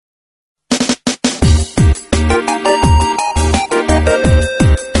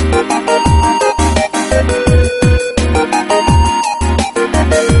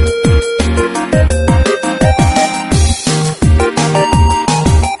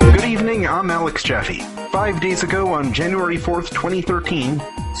I'm Alex Jaffe. 5 days ago, on January 4th, 2013,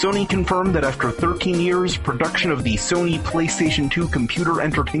 Sony confirmed that after 13 years, production of the Sony PlayStation 2 computer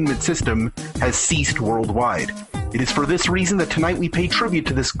entertainment system has ceased worldwide. It is for this reason that tonight we pay tribute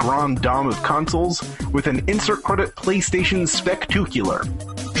to this grande dame of consoles with an insert credit PlayStation Spectacular.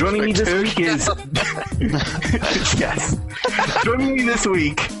 Joining me this week is... yes. Joining me this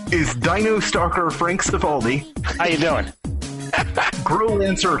week is Dino Stalker Frank Cifaldi. How you doing? Grow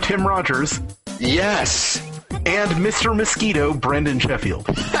Lancer Tim Rogers. Yes. And Mr. Mosquito Brandon Sheffield.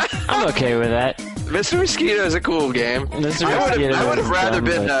 I'm okay with that. Mr. Mosquito is a cool game. I would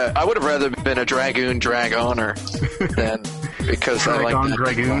have rather been a Dragoon Dragoner than because I like that.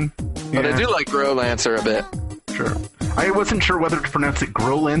 Dragoon. But I do like Grow Lancer a bit. Sure. I wasn't sure whether to pronounce it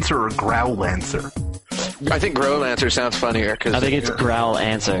Grow Lancer or Growl Lancer. I think Grow Lancer sounds funnier because I think it's Growl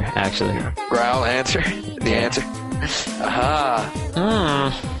Answer, actually. Growl Answer, the answer. Aha.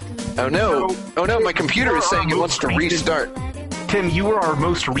 Oh no! Oh no! My computer is saying it wants to restart. Tim, you were our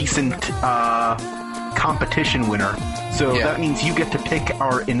most recent competition winner, so that means you get to pick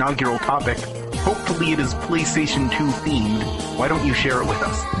our inaugural topic. Hopefully it is PlayStation 2 themed. Why don't you share it with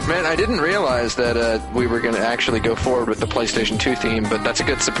us? Man, I didn't realize that we were going to actually go forward with the PlayStation 2 theme, but that's a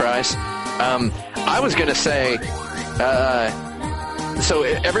good surprise. I was going to say, so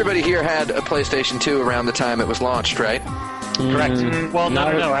everybody here had a PlayStation 2 around the time it was launched, right? Correct. Well,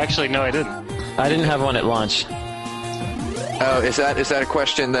 no. Actually, no, I didn't. I didn't have one at launch. Oh, is that a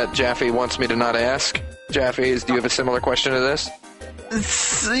question that Jaffe wants me to not ask? Jaffe, do you have a similar question to this?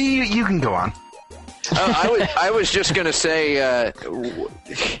 You can go on. I was just going to say...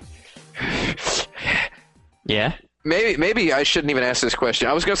 yeah? Maybe I shouldn't even ask this question.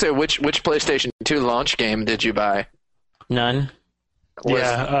 I was going to say, which PlayStation 2 launch game did you buy? None. My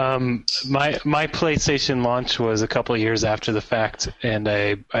PlayStation launch was a couple of years after the fact, and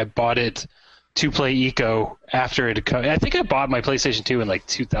I bought it to play Eco after it had come. I think I bought my PlayStation 2 in like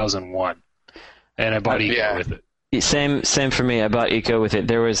 2001, and I bought Eco with it. Same for me. I bought Eco with it.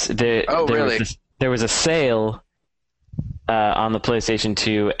 There was there was a sale on the PlayStation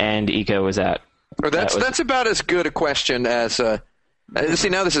 2, and Eco was out. That's about as good a question as. See,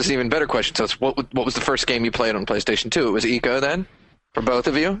 now this is an even better question. So, what was the first game you played on PlayStation 2? It was Eco then, for both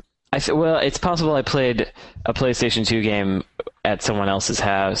of you. Well, it's possible I played a PlayStation 2 game at someone else's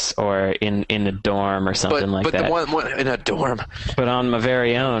house or in a dorm or something like that. But the one in a dorm. But on my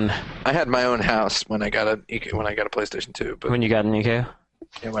very own. I had my own house when I got a PlayStation 2. But when you got an Eco?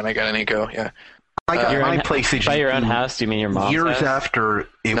 Yeah, when I got an Eco, yeah. I got my PlayStation. By your own house? Do you mean your mom's years house? after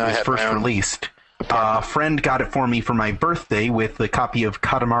it was first released. A friend got it for me for my birthday with a copy of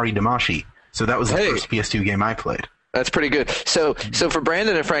Katamari Damacy. So that was the first PS2 game I played. That's pretty good. So for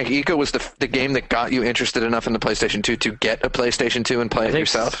Brandon and Frank, Eco was the game that got you interested enough in the PlayStation 2 to get a PlayStation 2 and play it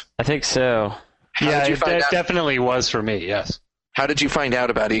yourself? I think so. It definitely was for me, yes. How did you find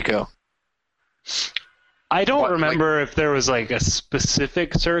out about Eco? I don't remember if there was like a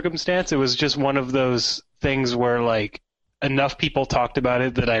specific circumstance. It was just one of those things where like enough people talked about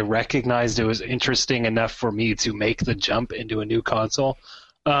it that I recognized it was interesting enough for me to make the jump into a new console.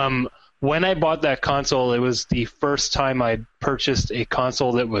 When I bought that console, it was the first time I'd purchased a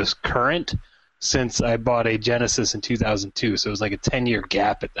console that was current since I bought a Genesis in 2002. So it was like a 10-year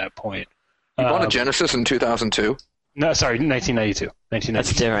gap at that point. You bought a Genesis in 2002? No, sorry, 1992.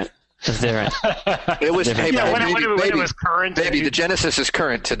 That's different. It was when it was current. Baby, the Genesis is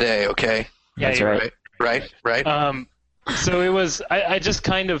current today, okay? Yeah, that's right. Right. So it was. I just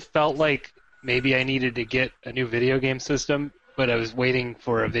kind of felt like maybe I needed to get a new video game system, but I was waiting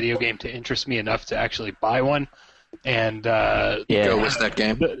for a video game to interest me enough to actually buy one. And Go was that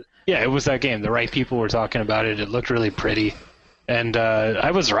game? It was that game. The right people were talking about it. It looked really pretty, and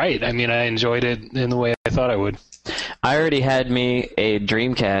I was right. I mean, I enjoyed it in the way I thought I would. I already had me a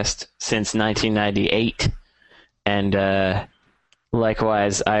Dreamcast since 1998, and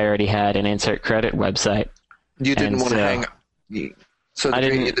likewise, I already had an insert credit website. You didn't want to hang up. So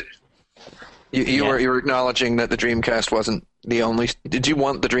you were acknowledging that the Dreamcast wasn't the only. Did you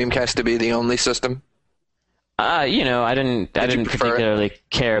want the Dreamcast to be the only system? I didn't particularly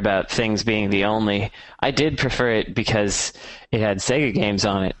care about things being the only. I did prefer it because it had Sega games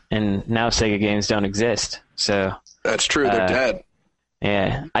on it, and now Sega games don't exist. So that's true. They're dead.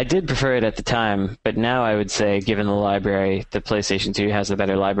 Yeah, I did prefer it at the time, but now I would say, given the library, the PlayStation 2 has a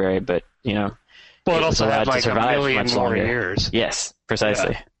better library. But well, it also had like a million more years. Yes,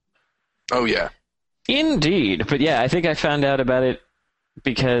 precisely. Yeah. Oh yeah. Indeed, but I think I found out about it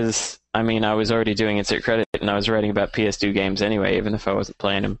because I was already doing insert credit, and I was writing about PS2 games anyway, even if I wasn't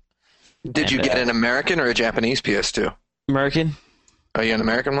playing them. Did you get an American or a Japanese PS2? American. Are you an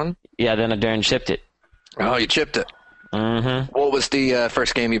American one? Yeah, then I darn chipped it. Oh, you chipped it. Mm-hmm. What was the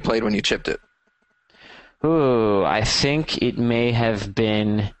first game you played when you chipped it? Ooh, I think it may have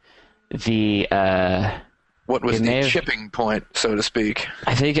been the... what was the chipping point, so to speak?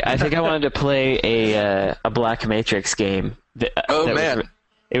 I think I wanted to play a Black Matrix game.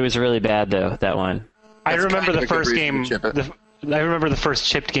 It was really bad, though, that one. I remember the first game... I remember the first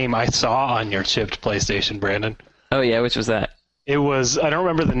chipped game I saw on your chipped PlayStation, Brandon. Oh, yeah? Which was that? It was... I don't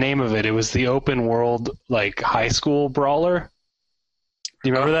remember the name of it. It was the open world, like, high school brawler. Do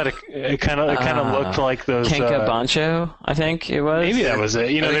you remember that? It kind of looked like those... Kenka Bancho, I think it was. Maybe that was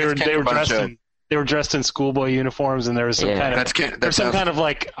it. You know, they were dressed in schoolboy uniforms, and there was some kind of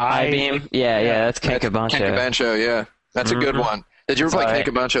like I-beam. Yeah, that's Kenka Bancho. Kenka Bancho, yeah. That's a good one. Did you ever play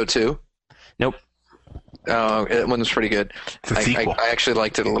Kenka Bancho 2? Nope. Oh, that one was pretty good. I actually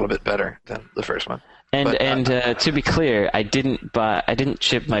liked it a little bit better than the first one. And to be clear, I didn't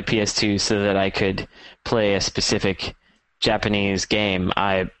chip my PS2 so that I could play a specific Japanese game.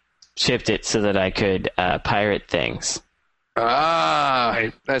 I chipped it so that I could pirate things.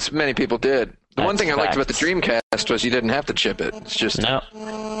 That's many people did. The one thing I liked about the Dreamcast was you didn't have to chip it. It's just no.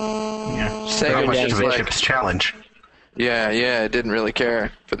 Yeah, Sega was just a chips challenge. Yeah, it didn't really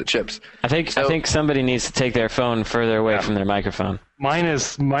care for the chips. I think somebody needs to take their phone further away from their microphone. Mine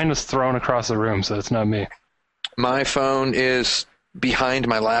is thrown across the room, so it's not me. My phone is behind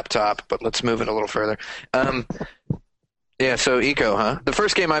my laptop, but let's move it a little further. Yeah, so Eco, huh? The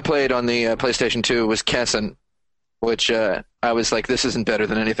first game I played on the PlayStation 2 was Kessen, which I was like, this isn't better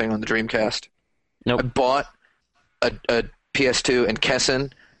than anything on the Dreamcast. Nope. I bought a PS2 and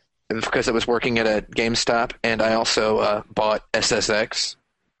Kessen because I was working at a GameStop, and I also bought SSX,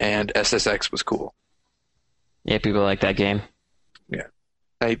 and SSX was cool. Yeah, people like that game. Yeah.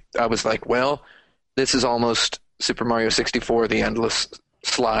 I was like, well, this is almost Super Mario 64, The Endless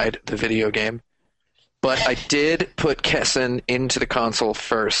Slide, the video game. But I did put Kessen into the console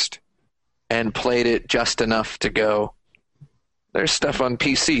first and played it just enough to go, there's stuff on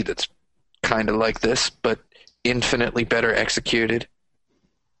PC that's kind of like this, but infinitely better executed.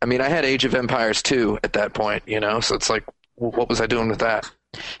 I mean, I had Age of Empires 2 at that point, you know, so it's like, what was I doing with that?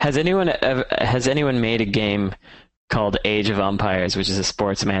 Has anyone made a game called Age of Empires, which is a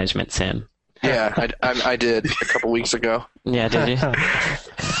sports management sim? Yeah, I did a couple weeks ago. Yeah, did you?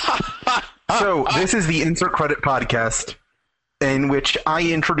 So, this is the Insert Credit podcast, in which I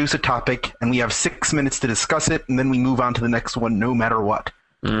introduce a topic, and we have 6 minutes to discuss it, and then we move on to the next one no matter what.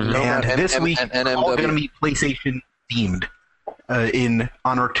 Mm-hmm. And this week, we're all going to be PlayStation-themed in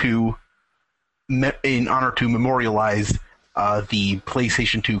honor to memorialize the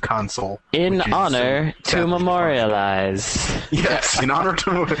PlayStation 2 console. In honor to memorialize. Yes, in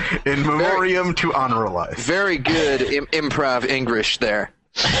memoriam to honoralize. Very good improv English there.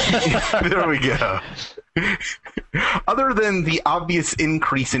 There we go. Other than the obvious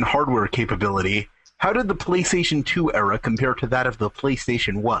increase in hardware capability, how did the PlayStation 2 era compare to that of the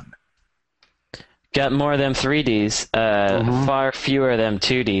PlayStation 1? Got more of them 3Ds, far fewer of them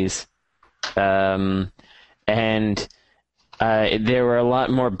 2Ds. And there were a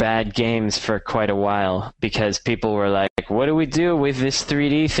lot more bad games for quite a while because people were like, what do we do with this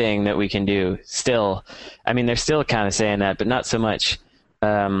 3D thing that we can do? Still, I mean, they're still kind of saying that, but not so much.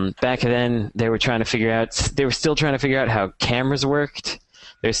 Back then, they were still trying to figure out how cameras worked.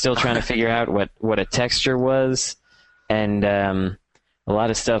 They were still trying to figure out what a texture was. And a lot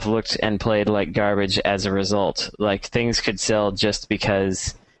of stuff looked and played like garbage as a result. Like, things could sell just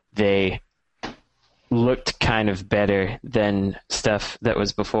because they looked kind of better than stuff that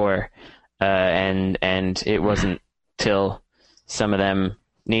was before. And it wasn't till some of them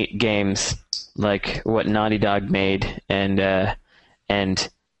neat games like what Naughty Dog made and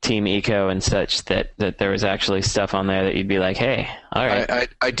Team Eco and such that there was actually stuff on there that you'd be like, hey, all right.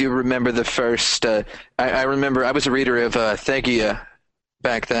 I do remember the first... I remember I was a reader of Thegia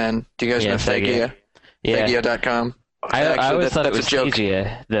back then. Do you guys know Thegia? Yeah. Thegia.com. I always thought it was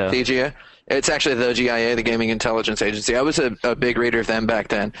Thegia, though. Thegia? It's actually the GIA, the Gaming Intelligence Agency. I was a big reader of them back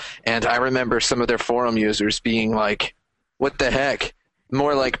then, and I remember some of their forum users being like, what the heck?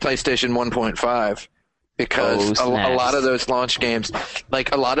 More like PlayStation 1.5. Because a lot of those launch games,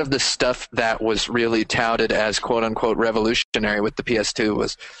 like a lot of the stuff that was really touted as quote-unquote revolutionary with the PS2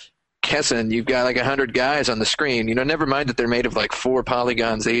 was, Kessen, you've got like 100 guys on the screen. You know, never mind that they're made of like 4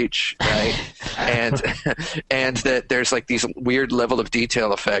 polygons each, right? and that there's like these weird level of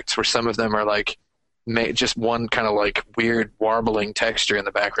detail effects where some of them are like just one kind of like weird warbling texture in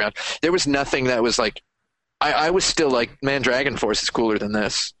the background. There was nothing that was like, I was still like, man, Dragon Force is cooler than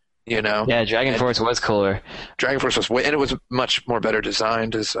this. You know? Yeah, Dragon Force was cooler. Dragon Force was and it was much more better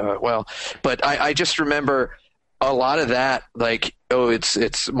designed as well. But I just remember a lot of that, like, oh,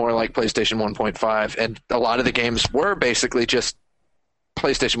 it's more like PlayStation 1.5, and a lot of the games were basically just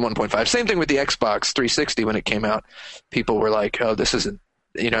PlayStation 1.5. Same thing with the Xbox 360 when it came out. People were like, oh, this isn't,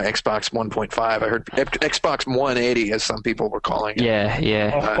 Xbox 1.5. I heard Xbox 180, as some people were calling it.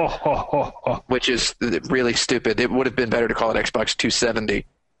 Yeah. Which is really stupid. It would have been better to call it Xbox 270.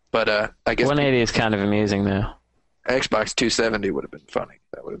 But I guess 180 is kind of amusing, though. Xbox 270 would have been funny.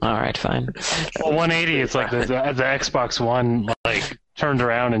 That would have been All right, fine. Well, 180 is like the Xbox One like turned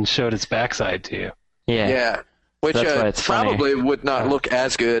around and showed its backside to you. Yeah. Which That's why it's probably funny. would not look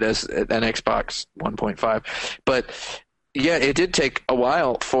as good as an Xbox 1.5. But yeah, it did take a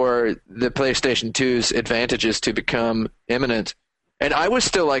while for the PlayStation 2's advantages to become imminent. And I was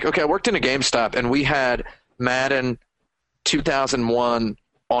still like, okay, I worked in a GameStop, and we had Madden 2001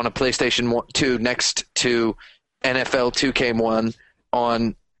 on a PlayStation 2 next to NFL 2K1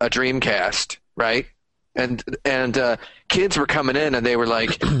 on a Dreamcast, right? And kids were coming in, and they were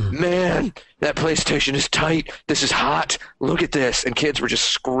like, man, that PlayStation is tight. This is hot. Look at this. And kids were just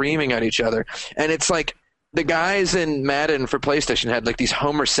screaming at each other. And it's like the guys in Madden for PlayStation had like these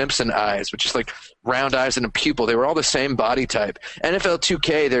Homer Simpson eyes, which is like round eyes and a pupil. They were all the same body type. NFL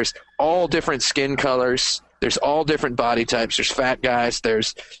 2K, there's all different skin colors. There's all different body types. There's fat guys.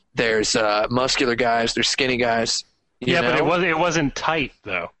 There's muscular guys. There's skinny guys. Yeah, but it wasn't tight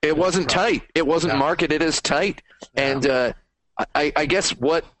though. It wasn't tight. It wasn't marketed as tight. And I guess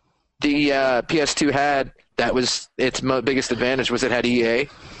what the PS2 had that was its biggest advantage was it had EA.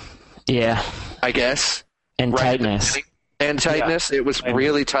 Yeah. I guess. And tightness. And tightness. Yeah. It was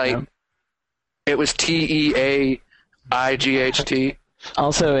really tight. Yeah. It was TEAIGHT.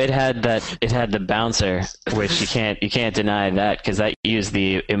 Also, it had the bouncer, which you can't deny that, because that used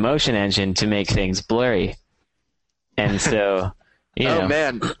the emotion engine to make things blurry. And so, oh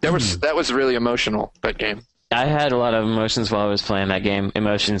man, that was really emotional, that game. I had a lot of emotions while I was playing that game.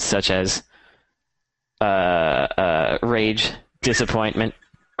 Emotions such as rage, disappointment.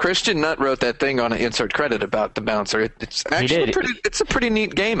 Christian Nutt wrote that thing on an insert credit about the bouncer. It's actually it's a pretty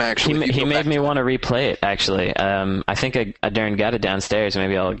neat game, actually. He made me want to replay it. Actually, I think I darn got it downstairs.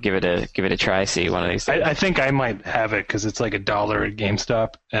 Maybe I'll give it a try. See one of these days. I think I might have it because it's like $1 at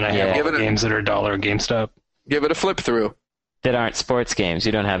GameStop, and I have all the games that are $1 at GameStop. Give it a flip through. That aren't sports games.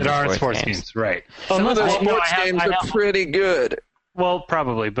 You don't have sports games, right? Some of those sports games are pretty good. Well,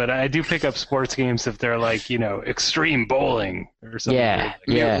 probably, but I do pick up sports games if they're like, extreme bowling or something.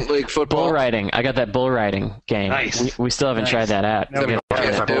 Yeah, League football. Bull riding. I got that bull riding game. Nice. We still haven't tried that out. No,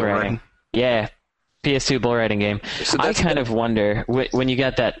 bull riding. Yeah, PS2 bull riding game. So I kind of wonder, when you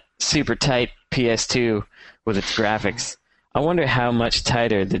got that super tight PS2 with its graphics, I wonder how much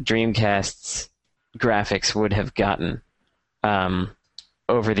tighter the Dreamcast's graphics would have gotten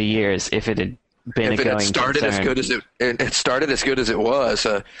over the years if it had been if it had started as good as it started as good as it was.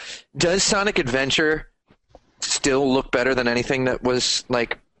 Does Sonic Adventure still look better than anything that was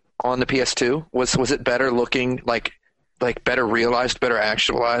like on the PS2? Was it better looking, like better realized, better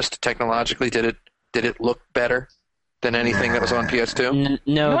actualized technologically? Did it look better than anything that was on PS2?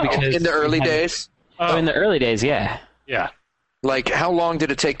 No, because in the early days. In the early days, yeah. Yeah. Like, how long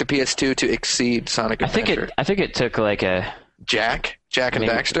did it take the PS2 to exceed Sonic Adventure? I think it took like a Jack and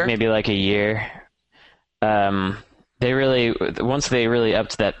Daxter? Maybe like a year. Once they really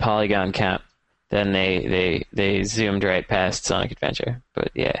upped that polygon count, then they zoomed right past Sonic Adventure.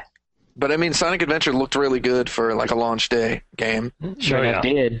 But yeah. But I mean, Sonic Adventure looked really good for like a launch day game. Sure enough,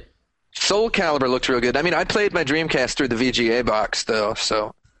 did. Soul Calibur looked real good. I mean, I played my Dreamcast through the VGA box though,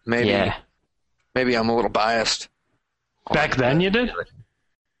 so maybe I'm a little biased. Back then you did?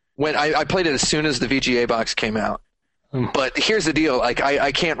 When I played it as soon as the VGA box came out. But here's the deal: like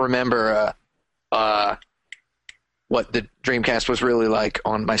I can't remember what the Dreamcast was really like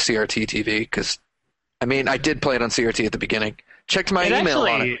on my CRT TV, because I mean I did play it on CRT at the beginning. Checked my email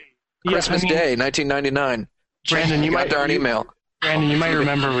on it. Christmas Day, 1999. Brandon, you got there an email. Brandon, you might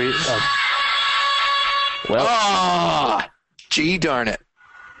remember gee darn it.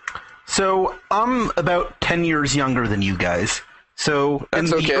 So I'm about 10 years younger than you guys. So in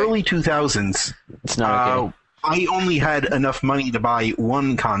the early 2000s, it's not okay. I only had enough money to buy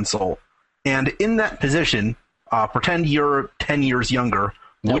one console. And in that position, pretend you're 10 years younger,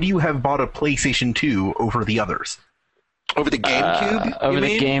 would you have bought a PlayStation 2 over the others? Over the GameCube? Over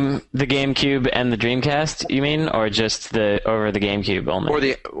the GameCube and the Dreamcast, you mean, or just over the GameCube only? Or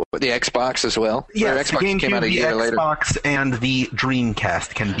the Xbox as well? Yes, Xbox the GameCube, came out a year the later. Xbox, and the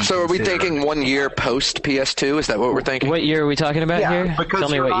Dreamcast can be. So are we considered. thinking 1 year post PS2? Is that what we're thinking? What year are we talking about Yeah, here? because Tell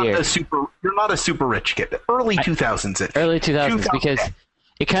me you're what not year. you're not a super rich kid. Early 2000s. Early 2000s, because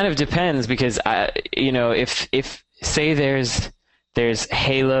it kind of depends. Because if say there's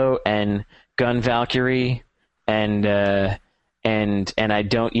Halo and Gun Valkyrie and I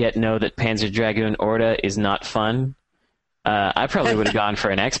don't yet know that Panzer Dragoon Orta is not fun, I probably would have gone for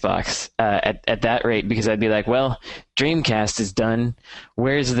an Xbox at that rate, because I'd be like, well, Dreamcast is done.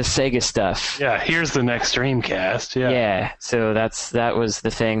 Where's the Sega stuff? Yeah, here's the next Dreamcast. Yeah. Yeah, so that was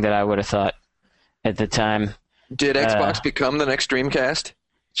the thing that I would have thought at the time. Did Xbox become the next Dreamcast?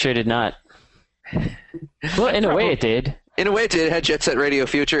 Sure did not. Well, in a way it did. In a way it did. It had Jet Set Radio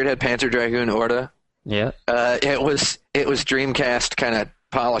Future. It had Panzer Dragoon Orta. Yeah. It was Dreamcast kind of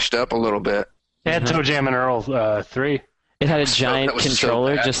polished up a little bit. It had Toe Jam and Earl 3. It had a that giant was so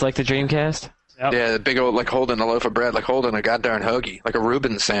controller, bad. just like the Dreamcast. Yep. Yeah, the big old, like holding a loaf of bread, like holding a goddamn hoagie, like a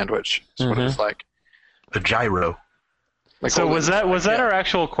Reuben sandwich. That's what it was like. A gyro. Like So holding- was that yeah. our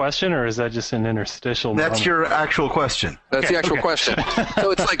actual question, or is that just an interstitial? That's moment? your actual question. That's the actual question.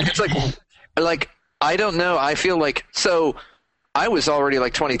 So it's like I don't know. I feel like so. I was already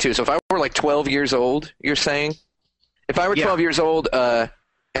like 22. So if I were like 12 years old, you're saying, if I were 12 years old, and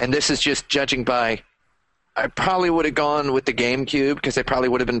this is just judging by, I probably would have gone with the GameCube because I probably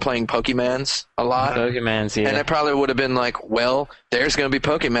would have been playing Pokemans a lot, Pokemon's, yeah. and I probably would have been like, well, there's going to be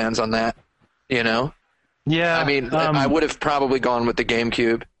Pokemans on that, you know. Yeah. I mean, I would have probably gone with the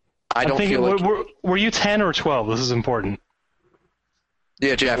GameCube. I don't feel like. Were you 10 or 12? This is important.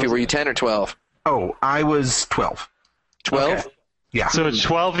 Yeah, Jaffe, were you 10 or 12? Oh, I was 12. 12? Okay. Yeah. So at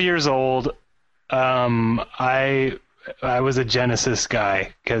 12 years old, I was a Genesis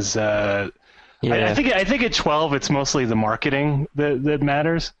guy because Yeah. I think at 12 it's mostly the marketing that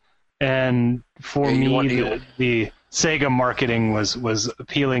matters, and for the Sega marketing was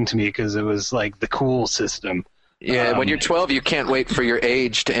appealing to me because it was like the cool system. Yeah, when you're 12, you can't wait for your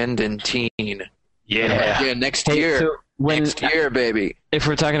age to end in teen. Yeah, next year. So Next year, baby. If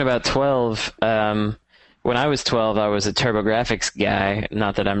we're talking about 12, when I was 12, I was a TurboGrafx guy.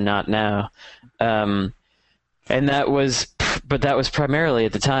 Not that I'm not now. And that was primarily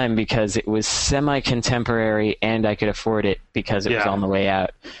at the time because it was semi-contemporary and I could afford it because it was on the way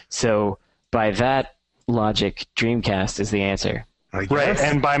out. So by that logic, Dreamcast is the answer. I Right, guess.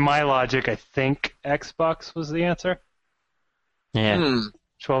 and by my logic, I think Xbox was the answer. Yeah.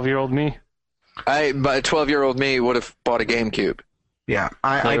 12-year-old me. But 12-year-old me would have bought a GameCube. Yeah.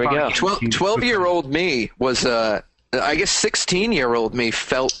 There we go. 12-year-old me was, I guess 16-year-old me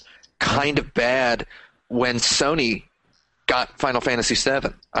felt kind of bad when Sony got Final Fantasy VII.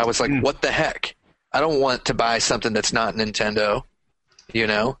 I was like, what the heck? I don't want to buy something that's not Nintendo, you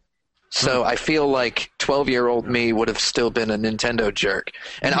know? So I feel like 12-year-old me would have still been a Nintendo jerk.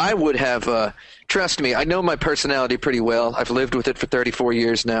 And I would have, trust me, I know my personality pretty well. I've lived with it for 34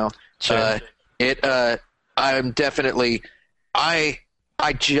 years now. Sure. I'm definitely, I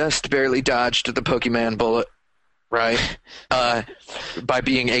just barely dodged the Pokemon bullet, right? By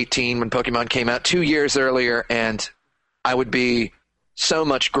being 18 when Pokemon came out 2 years earlier, and I would be so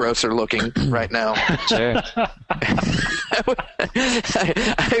much grosser looking right now. Sure.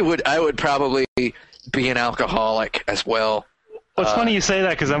 I would probably be an alcoholic as well. Well, it's funny you say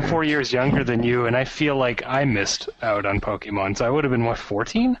that because I'm 4 years younger than you, and I feel like I missed out on Pokemon. So I would have been,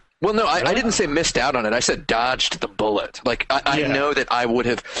 14? Well, no, I didn't say missed out on it. I said dodged the bullet. Like, I know that I would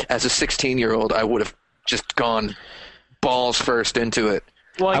have, as a 16-year-old, I would have just gone balls first into it.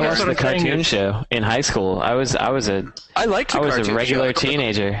 Well, I guess watched what the I'm saying cartoon is- show in high school. I was I liked the I was cartoon a regular show.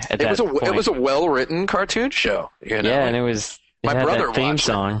 teenager at that point. It was a well-written cartoon show. You know? Yeah, and it My had brother that theme watched it.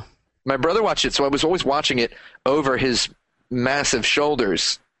 song. My brother watched it, so I was always watching it over his massive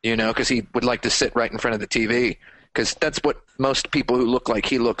shoulders, you know, because he would like to sit right in front of the TV. Because that's what most people who look like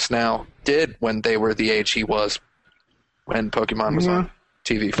he looks now did when they were the age he was when Pokemon was on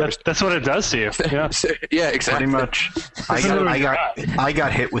TV first. That's what it does to you. Yeah. Yeah, exactly. Pretty much. I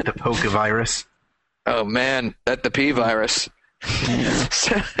got hit with the Poke virus. Oh man, the P virus.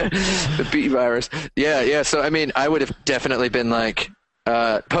 The P virus. Yeah. So I mean, I would have definitely been like,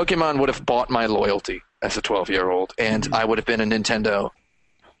 Pokemon would have bought my loyalty as a 12-year-old, and I would have been a Nintendo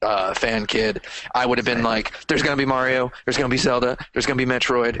fan kid. I would have been like, there's going to be Mario, there's going to be Zelda, there's going to be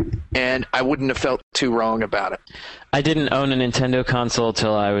Metroid, and I wouldn't have felt too wrong about it. I didn't own a Nintendo console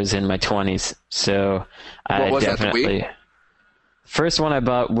till I was in my 20s, so What I was that, the definitely. Wii? First one I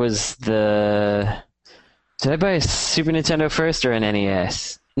bought was the Did I buy a Super Nintendo first or an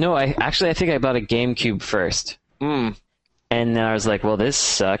NES? No, I think I bought a GameCube first. Mm. And then I was like, well, this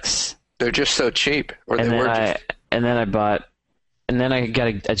sucks. They're just so cheap. Or And they were then I got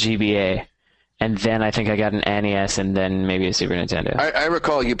a GBA. And then I think I got an NES and then maybe a Super Nintendo. I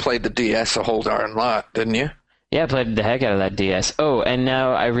recall you played the DS a whole darn lot, didn't you? Yeah, I played the heck out of that DS. Oh, and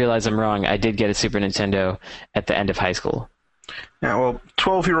now I realize I'm wrong. I did get a Super Nintendo at the end of high school. Yeah, well,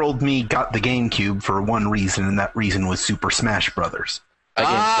 12-year-old me got the GameCube for one reason, and that reason was Super Smash Brothers.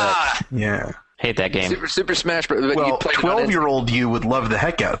 Yeah. Hate that game. Super Smash Bros. Well, 12-year-old you would love the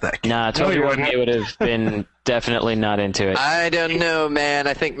heck out of that game. Nah, 12-year-old me would have been definitely not into it. I don't know, man.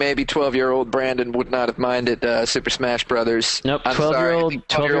 I think maybe 12-year-old Brandon would not have minded Super Smash Brothers. Nope,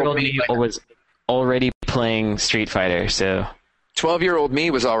 12-year-old me was already playing Street Fighter, so... 12-year-old me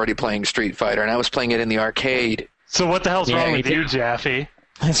was already playing Street Fighter, and I was playing it in the arcade. So what the hell's wrong with you, Jaffe?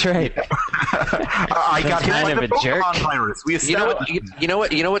 That's right. I got hit by the Pokemon virus. You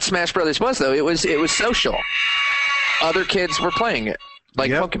know what Smash Brothers was though? It was social. Other kids were playing it,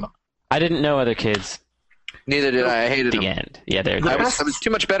 like Pokemon. I didn't know other kids. Neither did I. I hated them. The end. Yeah, I was too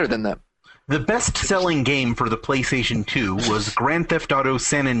much better than them. The best-selling game for the PlayStation 2 was Grand Theft Auto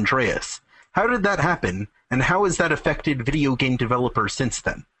San Andreas. How did that happen, and how has that affected video game developers since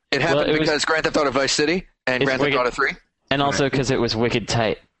then? It happened because Grand Theft Auto Vice City and Grand Theft Auto 3. And also because it was wicked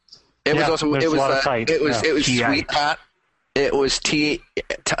tight. It was also it was T8. sweet hot. It was T8.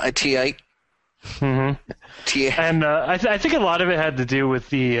 Mm-hmm. T8. And I think a lot of it had to do with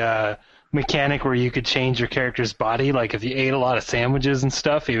the mechanic where you could change your character's body. Like if you ate a lot of sandwiches and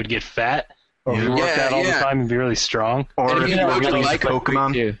stuff, he would get fat. Or if you worked out all the time, he'd be really strong. Or if you rode your really bike,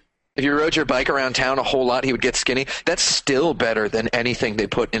 Pokemon. If you rode your bike around town a whole lot, he would get skinny. That's still better than anything they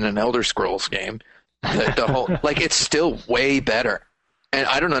put in an Elder Scrolls game. The whole it's still way better. And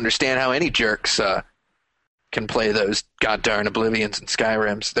I don't understand how any jerks can play those goddamn Oblivions and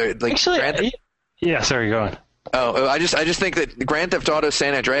Skyrims. They're like Actually, yeah. Sorry, go on. Oh, I just think that Grand Theft Auto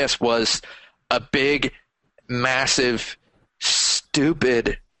San Andreas was a big, massive,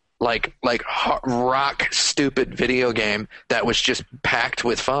 stupid, like rock stupid video game that was just packed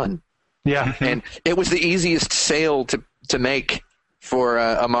with fun. Yeah, and it was the easiest sale to make for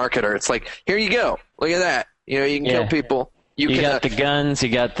a marketer. It's like, here you go, look at that. You know, you can kill people. You got the guns, you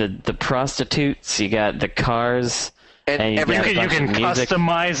got the prostitutes, you got the cars, and you can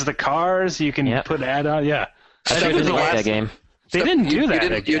customize the cars. You can put add-on. Yeah, I didn't like that game. They didn't do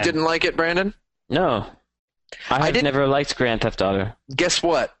that. You didn't like it, Brandon? No. I never liked Grand Theft Auto. Guess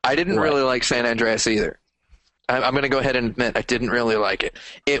what? I didn't really like San Andreas either. I'm going to go ahead and admit I didn't really like it.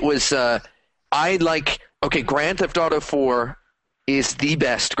 It was Grand Theft Auto 4 is the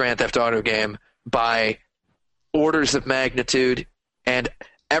best Grand Theft Auto game by orders of magnitude, and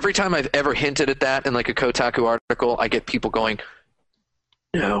every time I've ever hinted at that in like a Kotaku article, I get people going,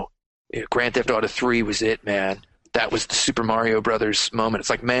 no, Grand Theft Auto 3 was it, man. That was the Super Mario Brothers moment. It's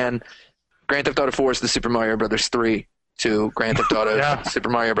like, man, Grand Theft Auto 4 is the Super Mario Brothers 3 to Grand Theft Auto Super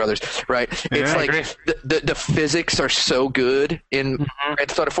Mario Brothers, right? It's like the physics are so good in Grand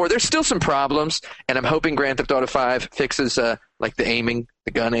Theft Auto 4. There's still some problems, and I'm hoping Grand Theft Auto 5 fixes like the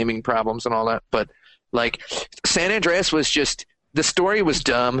gun aiming problems and all that. But like San Andreas was just, the story was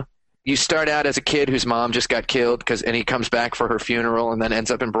dumb. You start out as a kid whose mom just got killed and he comes back for her funeral and then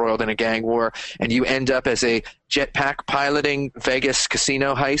ends up embroiled in a gang war, and you end up as a jetpack piloting Vegas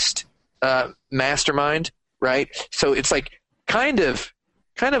casino heist mastermind, right? So it's like kind of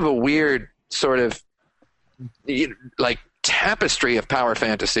a weird sort of like tapestry of power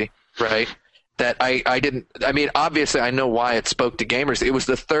fantasy, right? That I mean, obviously I know why it spoke to gamers. It was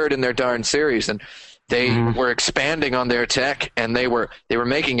the third in their darn series, and they were expanding on their tech, and they were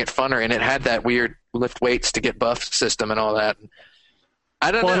making it funner, and it had that weird lift weights to get buffed system and all that.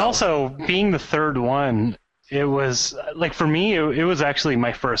 I don't know. And also being the third one, it was like, for me, it was actually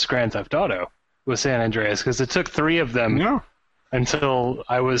my first Grand Theft Auto was San Andreas, because it took 3 of them until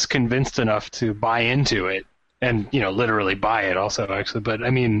I was convinced enough to buy into it, and literally buy it also, actually. But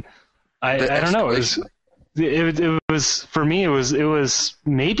I mean, I don't know. It was for me. It was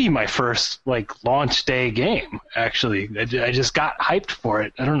maybe my first like launch day game. Actually, I just got hyped for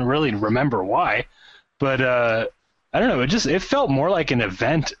it. I don't really remember why, but I don't know. It felt more like an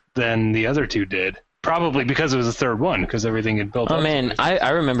event than the other two did. Probably because it was the third one, because everything had built up. Oh man, I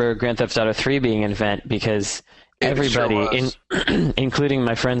remember Grand Theft Auto 3 being an event because everybody, including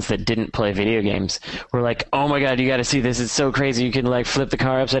my friends that didn't play video games, were like, "Oh my god, you got to see this! It's so crazy! You can like flip the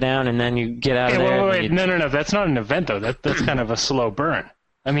car upside down and then you get out of there." Wait, no, that's not an event though. That's kind of a slow burn.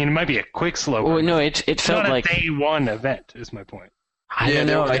 I mean, it might be a quick slow burn. Well, no, it felt not like a day one event. Is my point. I don't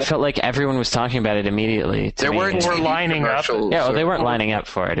know. I felt like everyone was talking about it immediately. There weren't TV lining up. Yeah, well, they weren't lining up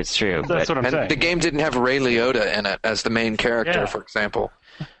for it. It's true. That's what I'm saying. The game didn't have Ray Liotta in it as the main character, for example.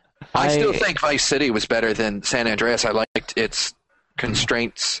 I still think Vice City was better than San Andreas. I liked its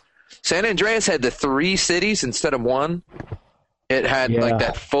constraints. San Andreas had the 3 cities instead of 1. It had like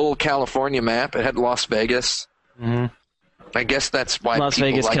that full California map. It had Las Vegas. Mm-hmm. I guess that's why Las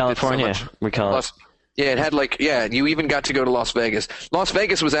Vegas, California, it so much. we call it. Yeah, it had you even got to go to Las Vegas. Las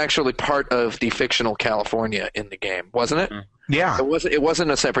Vegas was actually part of the fictional California in the game, wasn't it? Yeah. It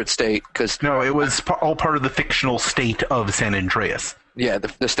wasn't a separate state No, it was all part of the fictional state of San Andreas. Yeah,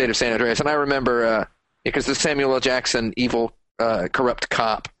 the state of San Andreas. And I remember because the Samuel L. Jackson evil corrupt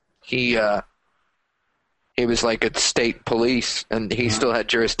cop, he was like a state police, and he still had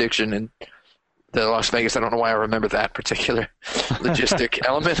jurisdiction in the Las Vegas. I don't know why I remember that particular logistic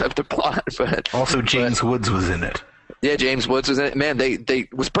element of the plot, but also James Woods was in it. Yeah, James Woods was in it. Man, they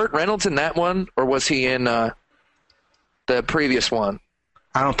was Burt Reynolds in that one, or was he in the previous one?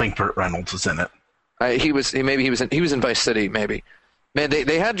 I don't think Burt Reynolds was in it. He was in Vice City, maybe. Man,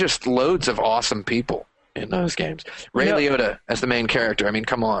 they had just loads of awesome people in those games. Ray Liotta as the main character. I mean,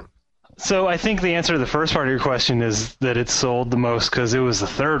 come on. So I think the answer to the first part of your question is that it sold the most because it was the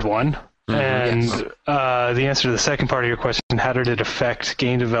third one. And the answer to the second part of your question, how did it affect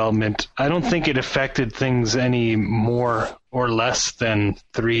game development? I don't think it affected things any more or less than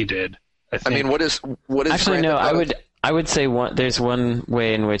 3 did. I mean, what is actually no? I would say there's one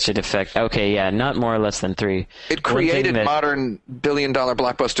way in which it affects. Okay, yeah, not more or less than 3. It created modern billion-dollar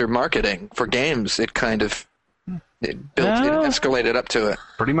blockbuster marketing for games. It kind of it escalated up to it.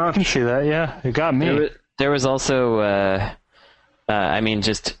 Pretty much. I can see that. Yeah, it got me. There was also,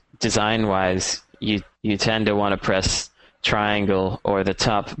 just design-wise, you tend to want to press triangle or the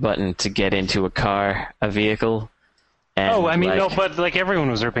top button to get into a vehicle. And but like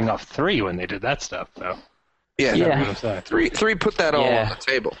everyone was ripping off 3 when they did that stuff, though. Yeah. 3 put that all on the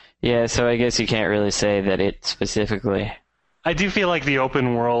table. Yeah, so I guess you can't really say that it specifically. I do feel like the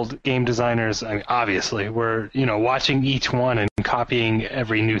open world game designers, I mean, obviously, were watching each one and copying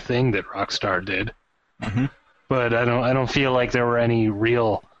every new thing that Rockstar did. Mm-hmm. But I don't feel like there were any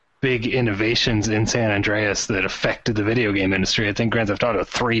real big innovations in San Andreas that affected the video game industry. I think Grand Theft Auto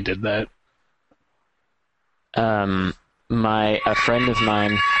 3 did that. A friend of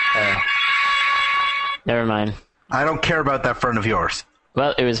mine. Never mind. I don't care about that friend of yours.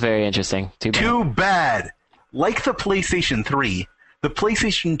 Well, it was very interesting. Too bad. Like the PlayStation 3, the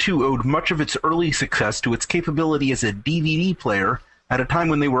PlayStation 2 owed much of its early success to its capability as a DVD player at a time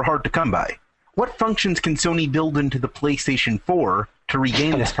when they were hard to come by. What functions can Sony build into the PlayStation 4 to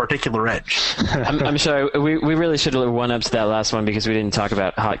regain this particular edge? I'm sorry, we really should have one-upped that last one because we didn't talk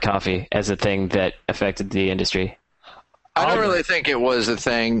about hot coffee as a thing that affected the industry. I don't really think it was a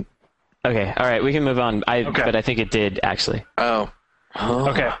thing. Okay, all right, we can move on. But I think it did, actually. Oh.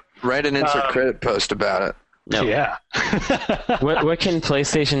 Okay. Write an insert credit post about it. No. Yeah. What can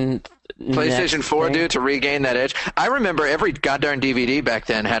PlayStation 4 do to regain that edge? I remember every goddamn DVD back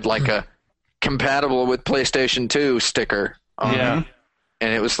then had like a compatible with PlayStation 2 sticker on it.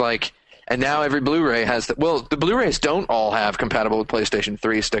 And it was like, and now every Blu-ray has the Blu-rays don't all have compatible with PlayStation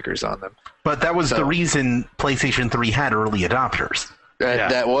 3 stickers on them. But that was the reason PlayStation 3 had early adopters.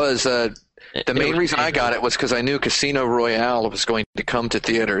 That was the main reason I got it was because I knew Casino Royale was going to come to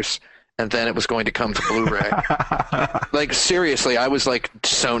theaters, and then it was going to come to Blu-ray. Like, seriously, I was like,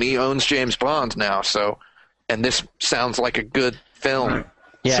 Sony owns James Bond now, and this sounds like a good film.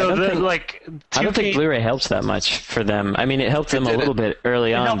 Yeah, I don't think Blu-ray helps that much for them. I mean, it helped them a little bit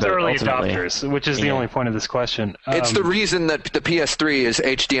early on. It helped early adopters, which is the only point of this question. It's the reason that the PS3 is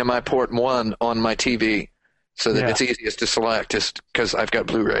HDMI port 1 on my TV, so that it's easiest to select, just because I've got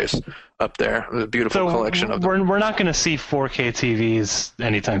Blu-rays up there. A beautiful collection of them. We're not going to see 4K TVs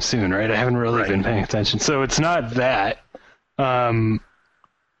anytime soon, right? I haven't really been paying attention. So it's not that. I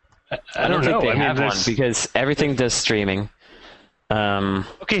don't know. Think they have one because everything does streaming.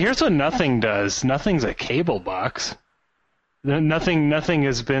 Okay, here's what nothing does. Nothing's a cable box. Nothing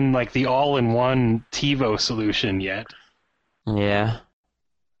has been like the all-in-one TiVo solution yet. Yeah.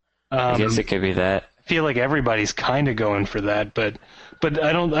 I guess it could be that. I feel like everybody's kind of going for that, but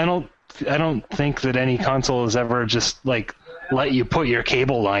I don't think that any console has ever just like let you put your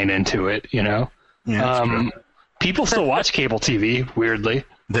cable line into it, Yeah, that's true. People still watch cable TV, weirdly.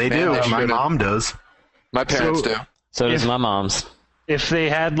 They do. My mom does. My parents do. So does my mom's. If they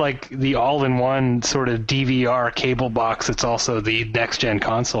had like the all-in-one sort of DVR cable box, it's also the next-gen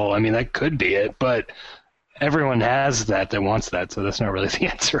console. I mean, that could be it, but everyone has that wants that, so that's not really the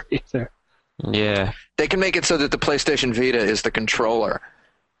answer either. Yeah. They can make it so that the PlayStation Vita is the controller.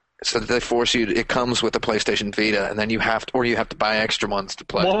 So that they force you. It comes with the PlayStation Vita, and then you have to buy extra ones to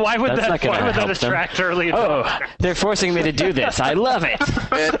play. Well, why would That's that attract early Oh, adopters? they're forcing me to do this. I love it.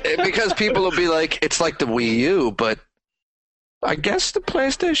 Because people will be like, it's like the Wii U, but I guess the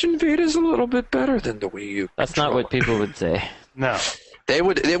PlayStation Vita is a little bit better than the Wii U. That's not what people would say. No. It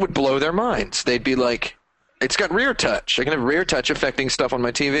would blow their minds. They'd be like, it's got rear touch. I can have rear touch affecting stuff on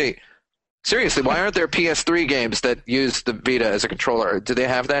my TV. Seriously, why aren't there PS3 games that use the Vita as a controller? Do they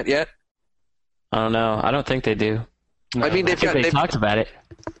have that yet? I don't know. I don't think they do. No. I mean, They talked about it.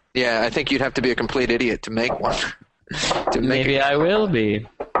 Yeah, I think you'd have to be a complete idiot to make one. Maybe I will be.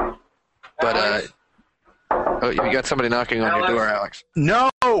 But oh, you got somebody knocking on your door, Alex. No,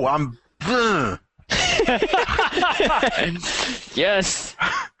 I'm. Yes.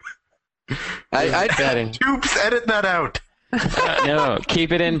 I Betting. Oops, edit that out. No,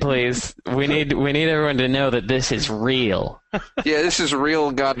 keep it in, please. We need everyone to know that this is real. yeah, this is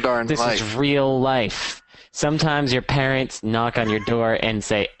real goddarn This life. is real life. Sometimes your parents knock on your door and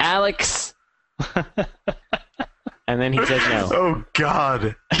say, "Alex," and then he says no. Oh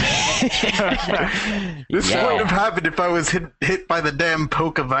God. This Yeah. wouldn't have happened if I was hit by the damn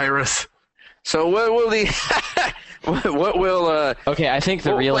Poca virus. So what will the what will Okay, I think the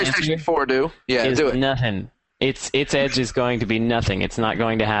what will real PlayStation answer 4 do? Yeah, is do it. nothing. Its edge is going to be nothing. It's not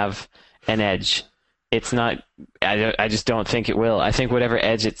going to have an edge. It's not. I just don't think it will. I think whatever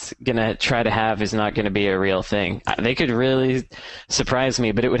edge it's gonna try to have is not gonna be a real thing. They could really surprise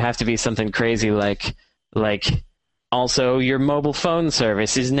me, but it would have to be something crazy like also your mobile phone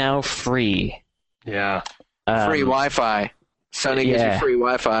service is now free. Yeah. Free Wi-Fi. Sony gives you free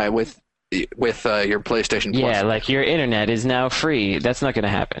Wi-Fi with your PlayStation Plus. Yeah, like your internet is now free. That's not going to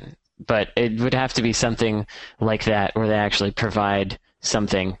happen. But it would have to be something like that where they actually provide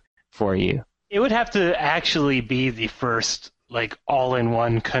something for you. It would have to actually be the first, like,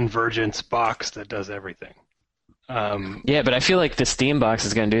 all-in-one convergence box that does everything. Yeah, but I feel like the Steam box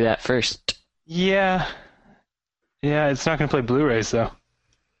is going to do that first. Yeah. Yeah, it's not going to play Blu-rays, though.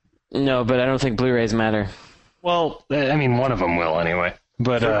 No, but I don't think Blu-rays matter. Well, I mean, one of them will anyway.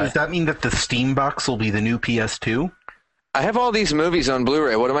 But So does that mean that the Steam box will be the new PS2? I have all these movies on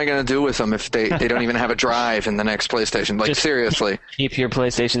Blu-ray. What am I going to do with them if they don't even have a drive in the next PlayStation? Like, Just seriously. Keep your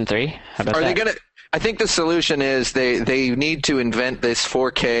PlayStation 3? How about Are that? they going to... I think the solution is they need to invent this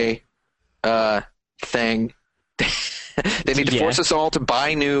 4K thing. They need to force us all to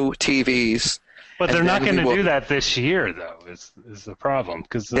buy new TVs. But they're And not then going we to will- do that this year, though. Is the problem?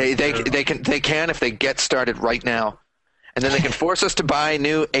 Because They can if they get started right now, and then they can force us to buy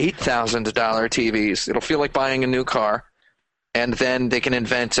new $8,000 TVs. It'll feel like buying a new car, and then they can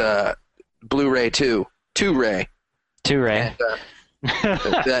invent Blu-ray 2-ray. Two-ray.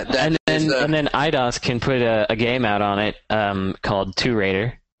 And And then IDOS can put a game out on it called Tomb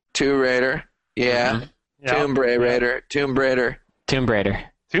Raider. Tomb Raider, yeah. Yeah. Tomb Raider, Tomb Raider. Tomb Raider.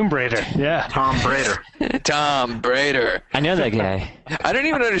 Tomb Raider, yeah. Tom Brader. Tom Raider. I know that guy. I don't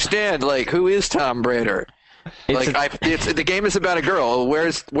even understand. Like, who is Tom Raider? The game is about a girl.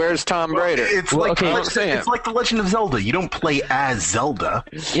 Where's Tom Raider? It's Well, like okay. it's like The Legend of Zelda. You don't play as Zelda.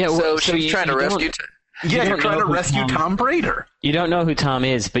 Yeah, So well, she's trying to rescue. Yeah, you're don't trying know to who rescue Tom Brader. You don't know who Tom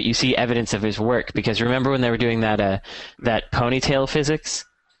is, but you see evidence of his work because remember when they were doing that ponytail physics?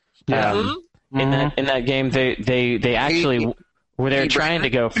 Yeah. In that game, they actually they're trying to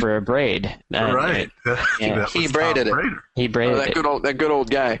go for a braid. Right. Yeah. He braided it. He Oh, braided that it. good old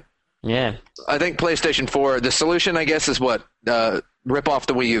guy. Yeah. I think PlayStation 4. The solution, I guess, is what rip off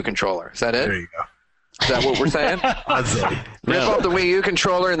the Wii U controller. Is that it? There you go. Is that what we're saying? Rip off the Wii U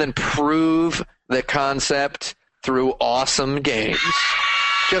controller and then prove the concept through awesome games,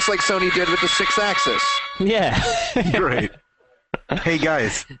 just like Sony did with the 6-axis. Yeah. Great. Hey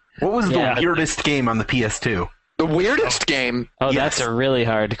guys, what was the weirdest game on the PS2? The weirdest game. Oh, Yes. that's a really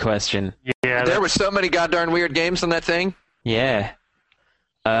hard question. Yeah, There were so many goddamn weird games on that thing. Yeah.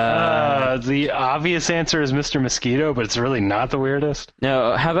 the obvious answer is Mr. Mosquito, but it's really not the weirdest.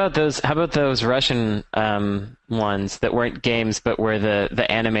 No, how about those Russian ones that weren't games but were the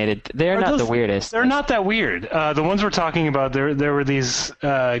animated? They're not the weirdest. They're not that weird. The ones we're talking about, there were these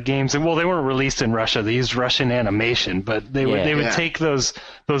games, and well, they weren't released in Russia. They used Russian animation, but they would take those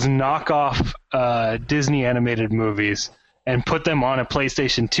knockoff Disney animated movies and put them on a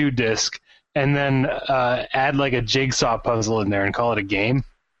PlayStation 2 disc, and then add like a jigsaw puzzle in there and call it a game.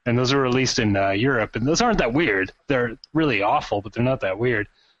 And those were released in Europe, and those aren't that weird. They're really awful, but they're not that weird.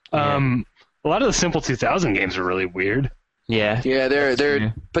 A lot of the Simple 2000 games are really weird. Yeah. Yeah,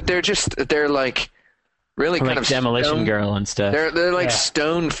 they're like really like kind of Demolition Girl and stuff. They're like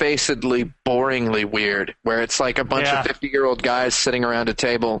stone-facedly, boringly weird, where it's like a bunch of 50-year-old guys sitting around a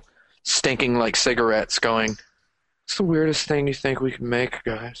table, stinking like cigarettes, going, "What's the weirdest thing you think we can make,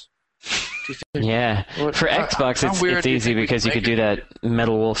 guys?" Yeah, for Xbox, it's easy because you could do that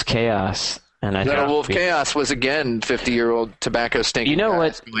Metal Wolf Chaos. And Metal Wolf Chaos was again 50-year-old tobacco stinking. You know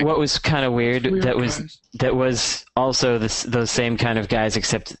guys what was kind of weird? That was also those same kind of guys,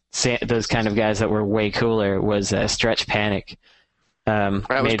 except those kind of guys that were way cooler. Was Stretch Panic.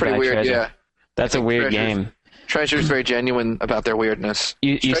 That was pretty weird. Treasure. Yeah, that's a weird game. Treasure's very genuine about their weirdness.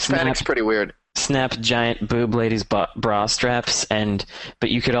 Stretch Panic's pretty weird. Snap giant boob ladies' bra straps, but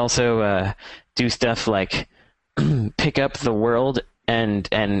you could also do stuff like pick up the world and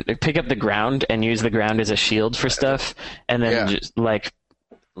pick up the ground and use the ground as a shield for stuff, and then just like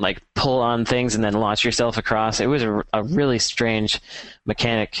pull on things and then launch yourself across. It was a really strange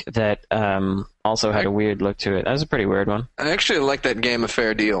mechanic that also had a weird look to it. That was a pretty weird one. I actually like that game a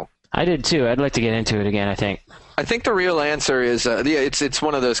fair deal. I did too. I'd like to get into it again, I think. I think the real answer is it's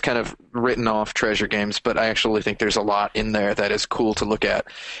one of those kind of written off treasure games, but I actually think there's a lot in there that is cool to look at.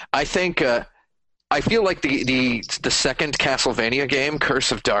 I think I feel like the second Castlevania game,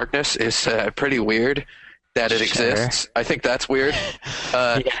 Curse of Darkness, is pretty weird that it exists. I think that's weird.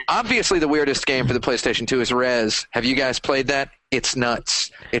 Obviously, the weirdest game for the PlayStation 2 is Rez. Have you guys played that? It's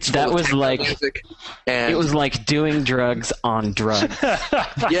nuts. It was like doing drugs on drugs.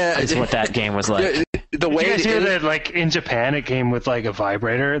 Yeah, is what that game was like. The way you guys hear that, like in Japan, it came with like a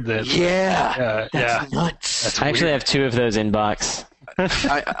vibrator. That's nuts. I actually have 2 of those in box.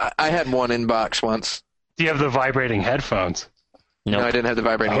 I had one in box once. Do you have the vibrating headphones? Nope. No, I didn't have the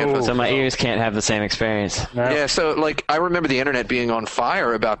vibrating headphones. So my ears can't have the same experience. No. Yeah, so like I remember the internet being on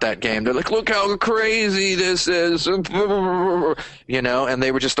fire about that game. They're like, "Look how crazy this is," you know, and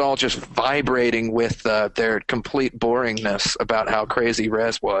they were just all vibrating with their complete boringness about how crazy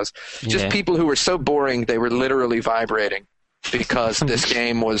Rez was. Just people who were so boring they were literally vibrating because this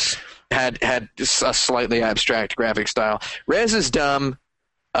game had a slightly abstract graphic style. Rez is dumb.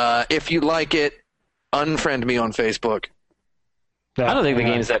 If you like it, unfriend me on Facebook. I don't think the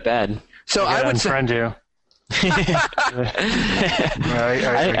game's that bad. So I would unfriend you.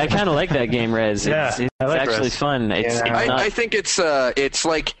 I kind of like that game, Rez. It's actually Rez. Fun. I think it's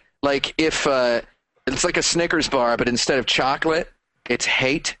like if it's like a Snickers bar, but instead of chocolate, it's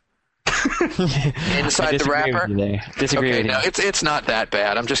hate inside the wrapper. Disagree with you. No, it's not that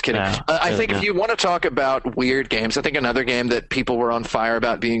bad. I'm just kidding. I think if you want to talk about weird games, I think another game that people were on fire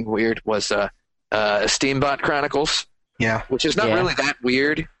about being weird was Steambot Chronicles. Yeah. Which is not really that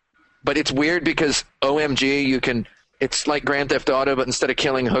weird, but it's weird because OMG, it's like Grand Theft Auto, but instead of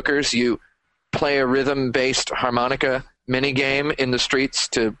killing hookers, you play a rhythm-based harmonica minigame in the streets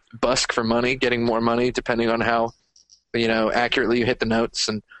to busk for money, getting more money depending on how, accurately you hit the notes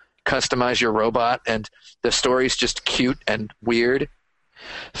and customize your robot, and the story's just cute and weird.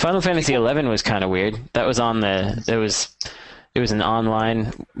 Final Fantasy XI was kind of weird. That was it was an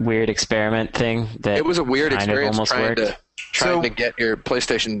online weird experiment thing that it was a weird experience trying to get your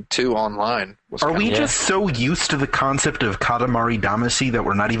PlayStation 2 online. Are we just so used to the concept of Katamari Damacy that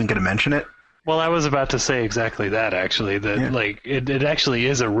we're not even going to mention it? Well, I was about to say exactly that, actually. It actually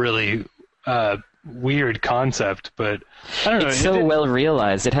is a really weird concept, but I don't know. It's so well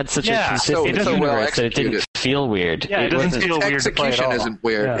realized. It had such a consistent universe that it didn't feel weird. Yeah, it doesn't feel weird to play at all. Execution isn't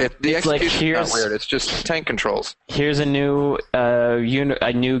weird. Yeah. The execution is not weird. It's just tank controls. Here's a new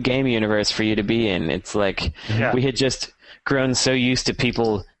game universe for you to be in. It's like we had just grown so used to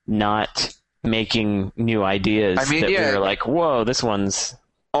people not making new ideas that we were like, whoa, this one's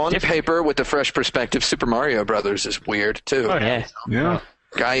on paper with a fresh perspective. Super Mario Brothers is weird too. Oh, yeah.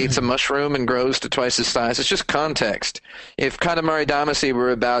 Guy eats a mushroom and grows to twice his size. It's just context. If Katamari Damacy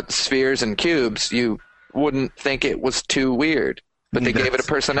were about spheres and cubes, you wouldn't think it was too weird. But they gave it a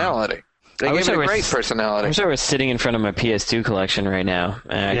personality. They gave it a great personality. I wish I was sitting in front of my PS2 collection right now,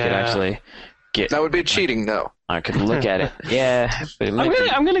 and I could actually get... That would be cheating, though. I could look at it. Yeah. But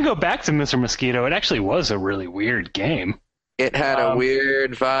I'm going to go back to Mr. Mosquito. It actually was a really weird game. It had a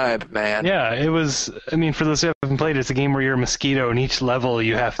weird vibe, man. Yeah, it was... I mean, for those who haven't played, it's a game where you're a mosquito, and each level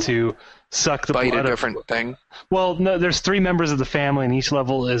you have to suck the bite blood a different thing. Well, no, there's 3 members of the family, and each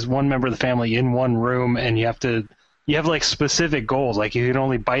level is one member of the family in one room, and you have like specific goals. Like, you can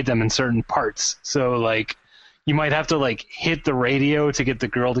only bite them in certain parts. So, like, you might have to, like, hit the radio to get the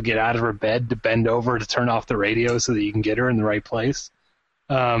girl to get out of her bed, to bend over to turn off the radio so that you can get her in the right place.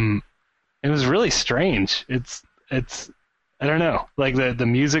 It was really strange. It's I don't know. Like, the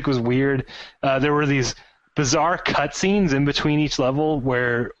music was weird. There were these bizarre cutscenes in between each level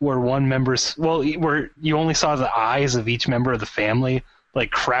where one member's where you only saw the eyes of each member of the family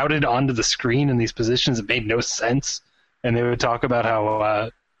like crowded onto the screen in these positions that made no sense, and they would talk about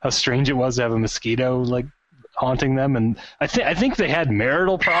how strange it was to have a mosquito like haunting them, and I think they had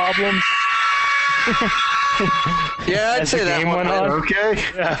marital problems. Yeah, I'd say that one. Okay.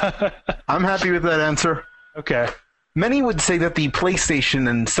 I'm happy with that answer. Okay. Many would say that the PlayStation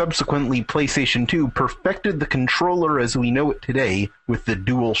and subsequently PlayStation 2 perfected the controller as we know it today with the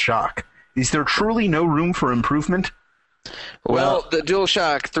DualShock. Is there truly no room for improvement? Well, the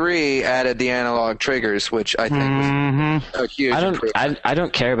DualShock 3 added the analog triggers, which I think was a huge improvement. I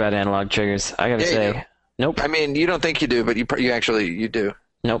don't care about analog triggers, I gotta say. Nope. I mean, you don't think you do, but you do.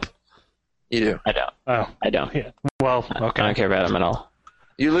 Nope. You do. I don't. Oh. I don't. Yeah. Well, okay. I don't care about them at all.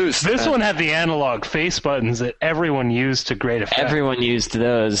 You lose. This one had the analog face buttons that everyone used to great effect. Everyone used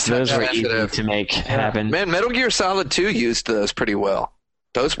those. Those were easy to make happen. Man, Metal Gear Solid 2 used those pretty well.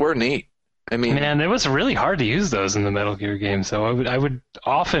 Those were neat. I mean, man, it was really hard to use those in the Metal Gear games, so I would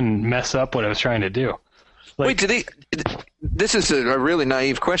often mess up what I was trying to do. Like, wait, do they? This is a really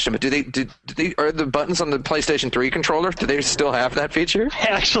naive question, but do they? Are the buttons on the PlayStation 3 controller? Do they still have that feature? I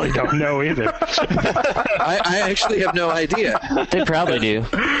actually don't know either. I actually have no idea. They probably do.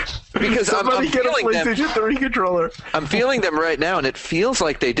 Because Somebody I'm get a feeling PlayStation them. 3 controller. I'm feeling them right now, and it feels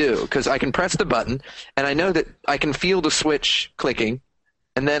like they do because I can press the button, and I know that I can feel the switch clicking,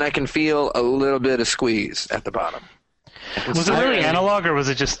 and then I can feel a little bit of squeeze at the bottom. Was it really analog, or was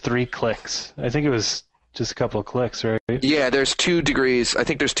it just 3 clicks? I think it was just a couple of clicks, right? Yeah, there's 2 degrees. I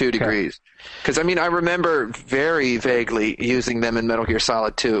think there's 2 degrees. Because, I mean, I remember very vaguely using them in Metal Gear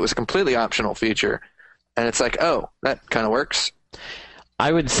Solid 2. It was a completely optional feature. And it's like, oh, that kind of works.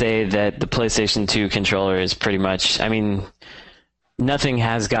 I would say that the PlayStation 2 controller is pretty much, I mean, nothing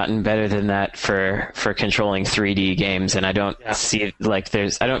has gotten better than that for controlling 3D games, and I don't see it like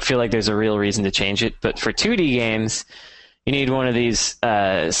I don't feel like there's a real reason to change it. But for 2D games, you need one of these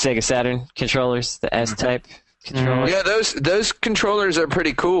Sega Saturn controllers, the S-type controller. Yeah, those controllers are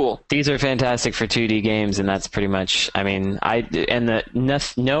pretty cool. These are fantastic for 2D games, and that's pretty much. I mean,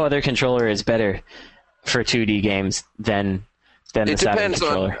 no other controller is better for 2D games than the Saturn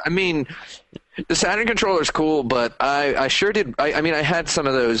controller. I mean, the Saturn controller is cool, but I sure did. I mean, I had some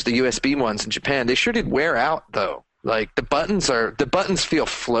of those, the USB ones in Japan. They sure did wear out, though. Like the buttons feel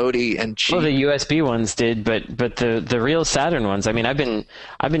floaty and cheap. Well, the USB ones did, but the real Saturn ones. I mean, I've been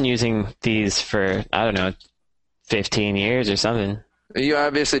using these for, I don't know, 15 years or something. You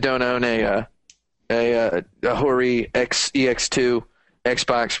obviously don't own a Hori EX2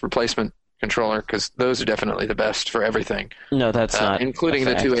 Xbox replacement controller, because those are definitely the best for everything. No, that's not, including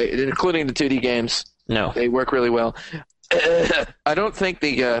the 2D games. No, they work really well. I don't think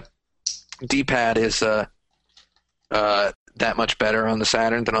the D-pad is that much better on the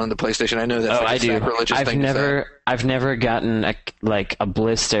Saturn than on the PlayStation. I know that's I do. I've never gotten a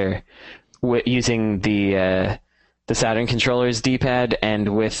blister using the Saturn controller's D-pad,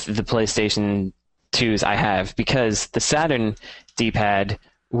 and with the PlayStation 2's I have, because the Saturn D-pad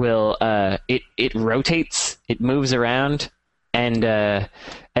will it rotates, it moves around, and the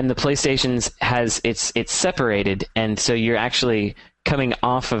PlayStation's it's separated, and so you're actually coming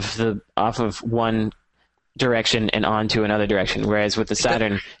off of one direction and onto another direction, whereas with the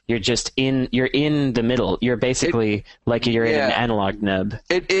Saturn you're in the middle. You're basically you're in an analog nub.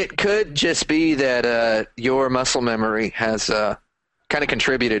 It could just be that your muscle memory has kind of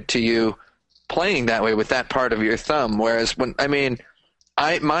contributed to you playing that way with that part of your thumb, whereas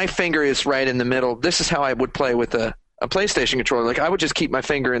my finger is right in the middle. This is how I would play with a PlayStation controller. Like, I would just keep my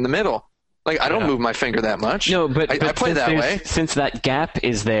finger in the middle. Like, I don't move my finger that much. No, but I play that way. Since that gap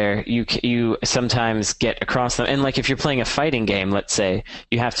is there, you sometimes get across them. And if you're playing a fighting game, let's say,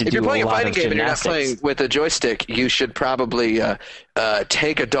 you have to do a lot of gymnastics. If you're playing a fighting game and you're not playing with a joystick, you should probably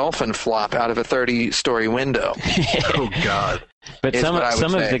take a dolphin flop out of a 30-story window. Oh God. But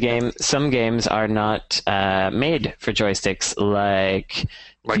some games are not made for joysticks, like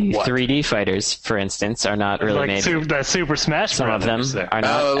the what? 3D fighters, for instance, are not really made. That Super Smash Some of them are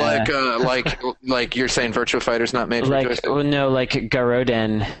not. Like you're saying, Virtua Fighter's not made for joysticks? Well, no, like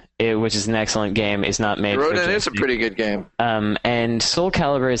Garoden, which is an excellent game, is not made for joystick. Garoden is a pretty good game. And Soul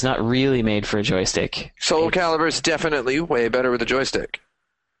Calibur is not really made for a joystick. Soul Calibur is definitely way better with a joystick.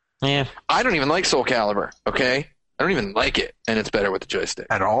 Yeah. I don't even like Soul Calibur, okay? I don't even like it, and it's better with the joystick.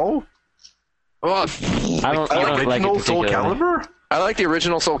 At all? Well, I don't like it Soul Calibur? I like the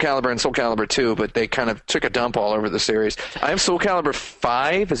original Soul Calibur and Soul Calibur 2, but they kind of took a dump all over the series. I have Soul Calibur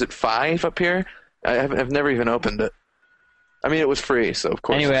 5. Is it 5 up here? I've never even opened it. I mean, it was free, so of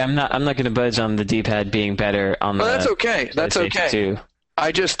course. Anyway, I'm not going to budge on the D-pad being better on the. That's okay. That's PlayStation okay. 2.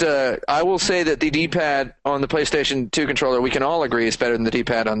 I just I will say that the D-pad on the PlayStation 2 controller, we can all agree is better than the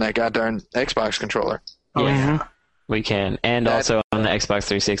D-pad on that goddamn Xbox controller. Yeah, we can, and also on the Xbox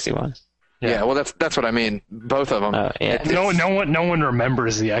 360 one. Yeah, well, that's what I mean. Both of them. Yeah. No one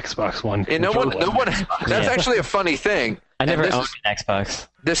remembers the Xbox One. And no one. That's actually a funny thing. I never owned an Xbox.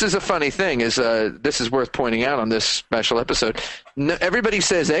 This is a funny thing. This is worth pointing out on this special episode. No, everybody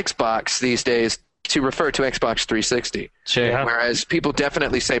says Xbox these days to refer to Xbox 360. Sure. Yeah. Whereas people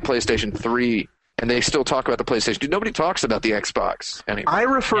definitely say PlayStation 3, and they still talk about the PlayStation 2. Nobody talks about the Xbox anymore. I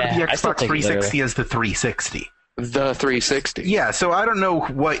refer to the Xbox 360 as the 360. The 360. Yeah, so I don't know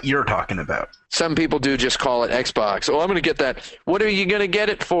what you're talking about. Some people do just call it Xbox. Oh, I'm going to get that. What are you going to get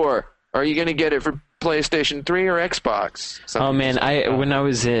it for? Are you going to get it for PlayStation 3 or Xbox? Oh man, when I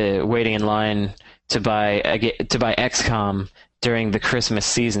was waiting in line to buy XCOM during the Christmas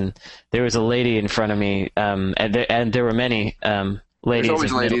season, there was a lady in front of me, and there were many ladies. There's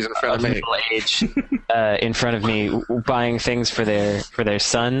always ladies in front of me. Middle age in front of me buying things for their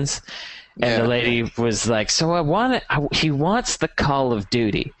sons. And the lady was like, "So he wants the Call of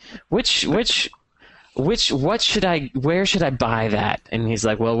Duty. What should where should I buy that?" And he's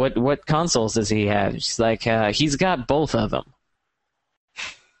like, "Well, what consoles does he have?" She's like, "He's got both of them.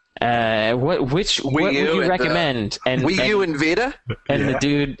 What would you recommend?" And Wii U and Vita? And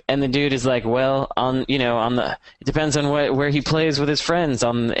the dude is like, "Well, it depends on where he plays with his friends.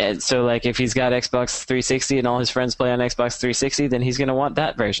 So like if he's got Xbox 360 and all his friends play on Xbox 360, then he's gonna want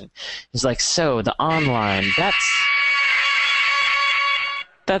that version." He's like, "So the online,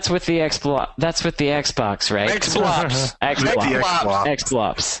 that's with the Xbox, right?" Xbox.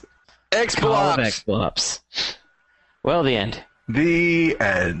 Xbox. Well, the end. The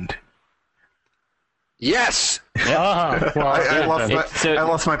end. Yes. I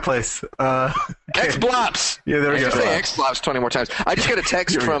lost my place. Okay. Xbox. Yeah, there we go. Say Xbox 20 more times. I just got a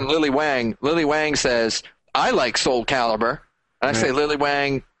text from Lily Wang. Lily Wang says, "I like Soul Calibur." And I say, "Lily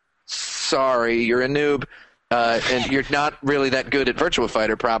Wang, sorry, you're a noob, and you're not really that good at Virtua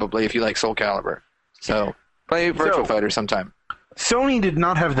Fighter, probably, if you like Soul Calibur. So play Virtua Fighter sometime." Sony did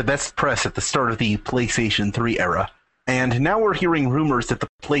not have the best press at the start of the PlayStation 3 era. And now we're hearing rumors that the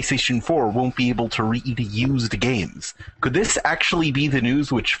PlayStation 4 won't be able to read used games. Could this actually be the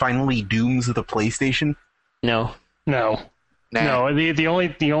news which finally dooms the PlayStation? No. Nah. No. The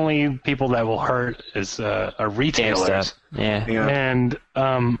only people that will hurt is are retailers. Yeah. And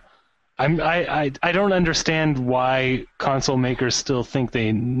I don't understand why console makers still think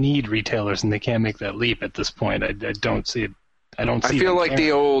they need retailers and they can't make that leap at this point. I don't see it. I feel like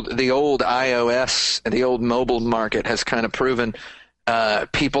the old iOS and the old mobile market has kind of proven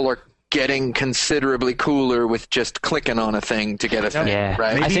people are getting considerably cooler with just clicking on a thing to get a thing. Yeah.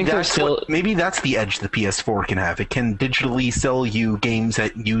 Right? I think maybe that's the edge the PS4 can have. It can digitally sell you games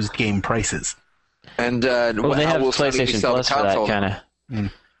at used game prices. And they have PlayStation Plus for that kind of.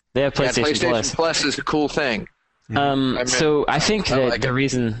 They have PlayStation Plus is a cool thing. So I think that the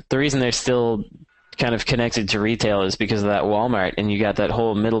reason they're still kind of connected to retail is because of that Walmart, and you got that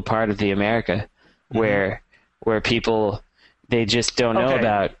whole middle part of the America where people they just don't know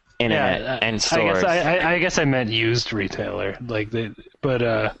about internet and stores. I guess I meant used retailer,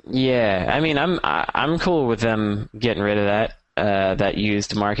 yeah. I mean, I'm cool with them getting rid of that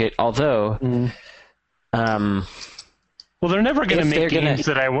used market. Although, well, they're never going to make games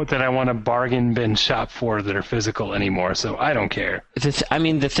that I want to bargain bin shop for that are physical anymore. So I don't care.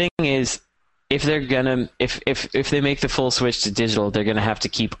 The thing is, if they're gonna if they make the full switch to digital, they're gonna have to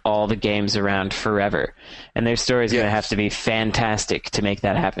keep all the games around forever, and their story is gonna have to be fantastic to make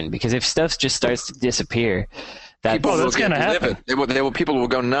that happen. Because if stuff just starts to disappear, that's gonna happen. People will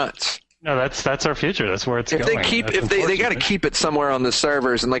go nuts. No, that's our future. That's where it's going. They got to keep it somewhere on the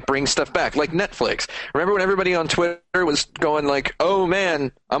servers and like bring stuff back, like Netflix. Remember when everybody on Twitter was going like, "Oh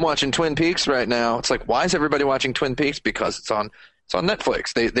man, I'm watching Twin Peaks right now." It's like, why is everybody watching Twin Peaks? Because it's on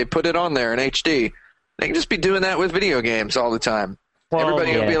Netflix. They put it on there in HD. They can just be doing that with video games all the time. Well,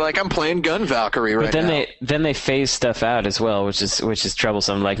 everybody will be like, "I'm playing Gun Valkyrie right now." Then they phase stuff out as well, which is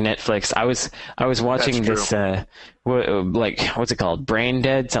troublesome. Like Netflix, I was watching this what's it called, Brain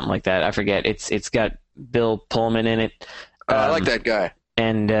Dead, something like that. I forget. It's got Bill Pullman in it. I like that guy.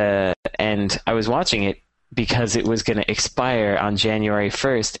 And I was watching it because it was going to expire on January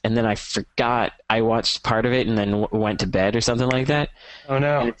 1st, and then I forgot. I watched part of it and then went to bed or something like that. Oh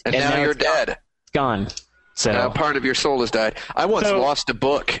no! And now you're dead. It's gone. So part of your soul has died. I once lost a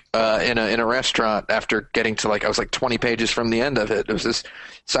book in a restaurant after getting to I was 20 pages from the end of it. It was this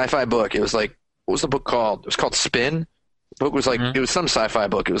sci-fi book. It was what was the book called? It was called Spin. The book was like it was some sci-fi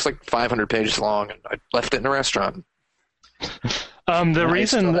book. It was like 500 pages long, and I left it in a restaurant. The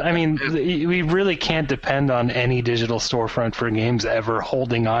reason, I mean, we really can't depend on any digital storefront for games ever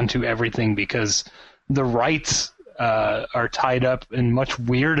holding on to everything because the rights are tied up in much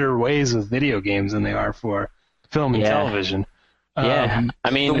weirder ways with video games than they are for film and television. I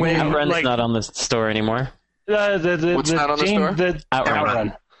mean, Outrun's not on the store anymore. What's not on the store?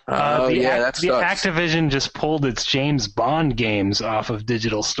 Outrun. That sucks. Activision just pulled its James Bond games off of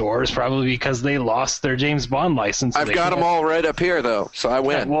digital stores, probably because they lost their James Bond license. I've got them all right up here, though, so I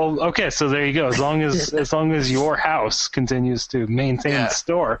win. Well, okay, so there you go. As long as your house continues to maintain the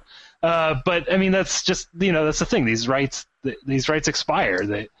store, but I mean that's just that's the thing. These rights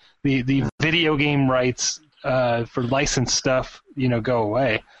expire. The video game rights for licensed stuff go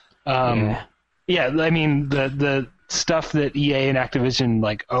away. I mean the stuff that EA and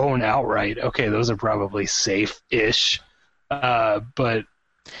Activision own outright, okay, those are probably safe-ish, but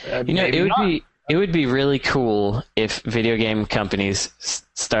it would be really cool if video game companies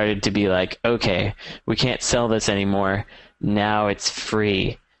started to be like, okay, we can't sell this anymore. Now it's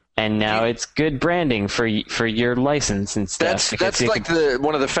free, and now it's good branding for your license and stuff. That's like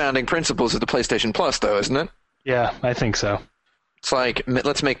one of the founding principles of the PlayStation Plus, though, isn't it? Yeah, I think so. It's like,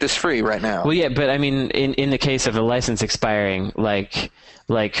 let's make this free right now. Well, yeah, but I mean, in the case of a license expiring, like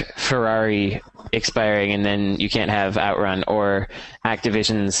Ferrari expiring, and then you can't have Outrun, or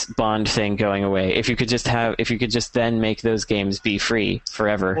Activision's Bond thing going away. If you could just then make those games be free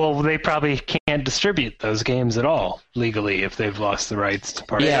forever. Well, they probably can't distribute those games at all legally if they've lost the rights to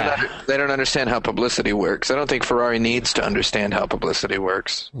part. They don't understand how publicity works. I don't think Ferrari needs to understand how publicity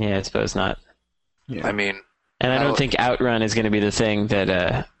works. Yeah, I suppose not. Yeah. I mean. And I don't think Outrun is going to be the thing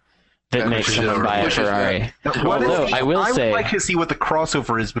that makes someone buy a Ferrari. Although I would like to see what the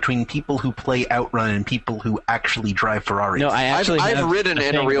crossover is between people who play Outrun and people who actually drive Ferraris. No, I've ridden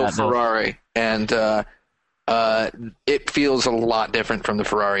in a real Ferrari, and it feels a lot different from the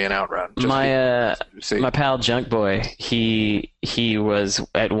Ferrari in Outrun. My pal Junk Boy, he was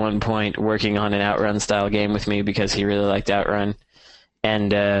at one point working on an Outrun style game with me because he really liked Outrun.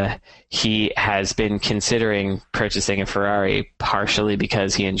 And he has been considering purchasing a Ferrari partially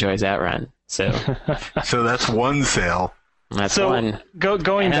because he enjoys Outrun. So that's one sale. That's one.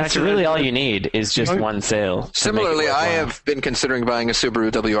 Going back that's really all you need is just one sale. Similarly, I have been considering buying a Subaru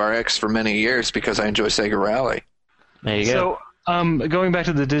WRX for many years because I enjoy Sega Rally. There you go. So going back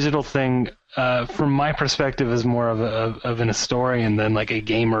to the digital thing, from my perspective as more of an historian than like a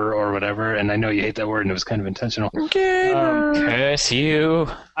gamer or whatever, and I know you hate that word and it was kind of intentional. Curse you.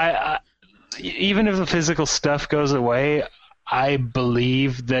 I even if the physical stuff goes away, I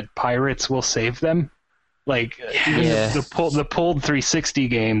believe that pirates will save them. Like the pulled 360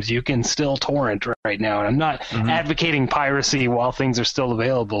 games, you can still torrent right now. And I'm not advocating piracy while things are still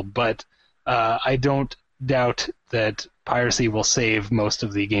available, but I don't doubt that piracy will save most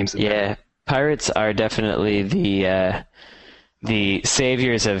of the games. Pirates are definitely the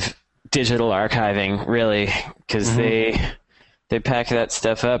saviors of digital archiving, really, because they pack that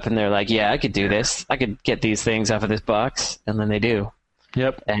stuff up and they're like, yeah, I could do this. I could get these things off of this box, and then they do.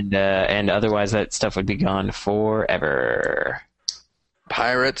 Yep. And otherwise that stuff would be gone forever.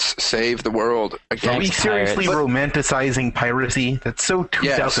 Pirates save the world. Are we seriously romanticizing piracy? That's so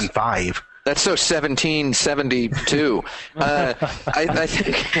 2005. Yes. That's so 1772. I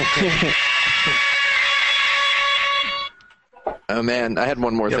think. Oh man, I had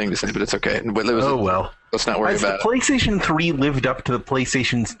one more thing to say, but it's okay. Let's not worry about it. Has the PlayStation 3 lived up to the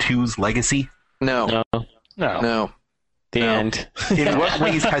PlayStation 2's legacy? No. The end. In what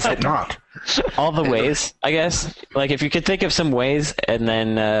ways has it not? All the ways, I guess. Like, if you could think of some ways, and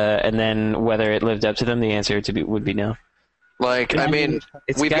then whether it lived up to them, the answer would be no. Like, I mean,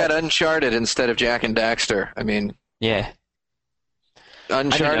 we've got Uncharted instead of Jak and Daxter. I mean, yeah.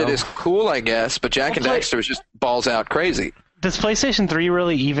 Uncharted is cool, I guess, but Jak and Daxter was just balls out crazy. Does PlayStation 3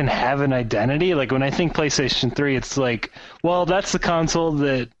 really even have an identity? Like, when I think PlayStation 3, it's like, well, that's the console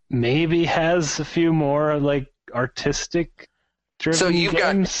that maybe has a few more, like, artistic driven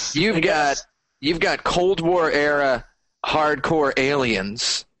games. So you've got Cold War era hardcore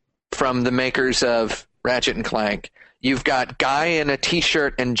aliens from the makers of Ratchet and Clank. You've got guy in a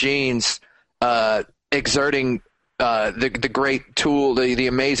t-shirt and jeans exerting the great tool, the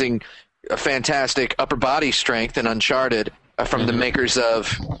amazing, fantastic upper body strength in Uncharted from the makers of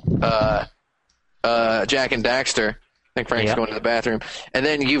Jak and Daxter. I think Frank's going to the bathroom. And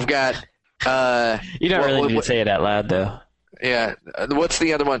then you've got... you don't really need to say it out loud, though. Yeah. What's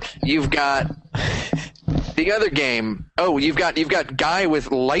the other one? You've got... The other game... Oh, you've got guy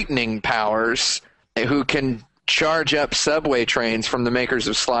with lightning powers who can charge up subway trains from the makers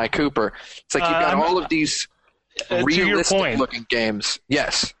of Sly Cooper. It's like you've got all of these realistic-looking games.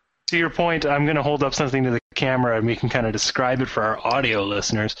 Yes. To your point, I'm going to hold up something to the camera, and we can kind of describe it for our audio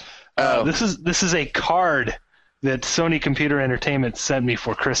listeners. This is a card that Sony Computer Entertainment sent me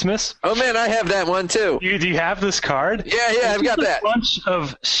for Christmas. Oh man, I have that one too. Do you have this card? Yeah, I've got that. A bunch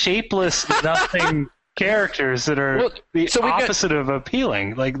of shapeless, nothing characters that are opposite of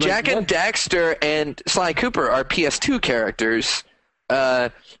appealing. Like Jack and Daxter and Sly Cooper are PS2 characters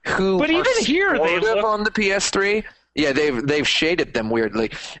who but even here they look on the PS3. Yeah, they've shaded them weirdly.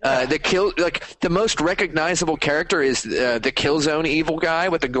 The most recognizable character is the Killzone evil guy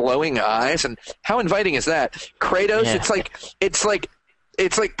with the glowing eyes, and how inviting is that? Kratos. Yeah. It's like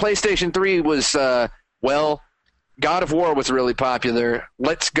PlayStation 3 was God of War was really popular.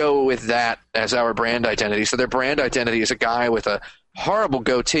 Let's go with that as our brand identity. So their brand identity is a guy with a horrible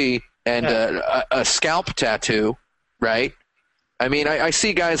goatee and a scalp tattoo, right? I mean, I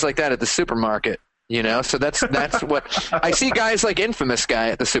see guys like that at the supermarket. You know, so that's what I see. Guys like Infamous guy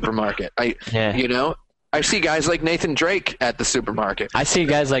at the supermarket. I see guys like Nathan Drake at the supermarket. I see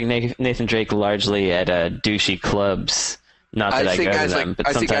guys like Nathan Drake largely at douchey clubs. Not that I go to them,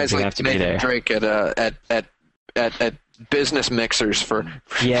 but sometimes you have to be there. I see guys like Nathan Drake at business mixers for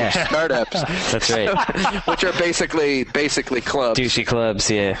startups. That's right. Which are basically clubs. Douchey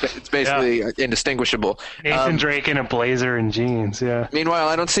clubs, yeah. It's basically indistinguishable. Nathan Drake in a blazer and jeans, yeah. Meanwhile,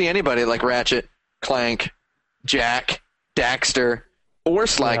 I don't see anybody like Ratchet, Clank, Jack, Daxter, or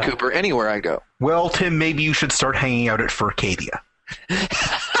Sly Cooper anywhere I go. Well, Tim, maybe you should start hanging out at Furcadia.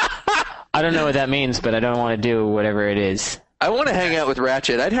 I don't know what that means, but I don't want to do whatever it is. I want to hang out with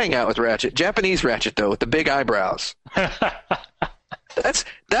Ratchet. I'd hang out with Ratchet. Japanese Ratchet, though, with the big eyebrows. That's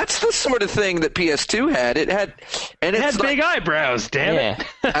the sort of thing that PS2 had. It had big eyebrows, damn it.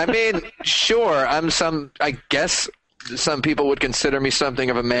 I mean, sure, I guess some people would consider me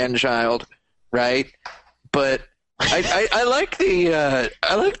something of a man-child. Right, but I like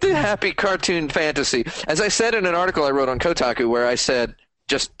the happy cartoon fantasy. As I said in an article I wrote on Kotaku, where I said,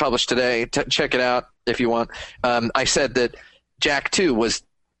 just published today, check it out if you want. I said that Jack 2 was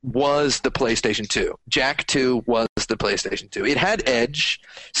the PlayStation 2. Jack 2 was the PlayStation 2. It had edge.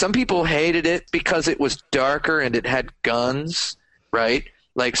 Some people hated it because it was darker and it had guns. Right.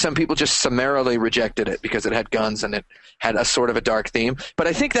 Like, some people just summarily rejected it because it had guns and it had a sort of a dark theme. But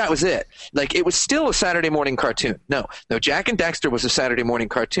I think that was it. Like, it was still a Saturday morning cartoon. No, Jack and Daxter was a Saturday morning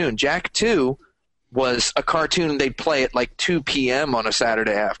cartoon. Jack 2 was a cartoon they'd play at like 2 p.m. on a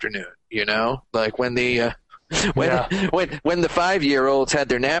Saturday afternoon, you know? Like, when the when the 5-year-olds had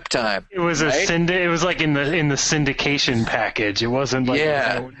their nap time. It was it was like in the syndication package. It wasn't like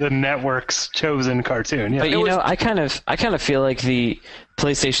the network's chosen cartoon. Yeah. But I kind of feel like the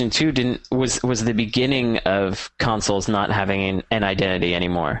PlayStation 2 was the beginning of consoles not having an identity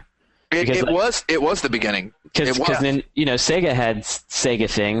anymore. It was the beginning. Because then Sega had Sega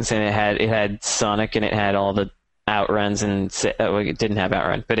things, and it had Sonic, and it had all the Outruns, and it didn't have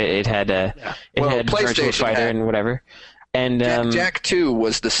Outrun, but it had Virtual Fighter and whatever. And Jack 2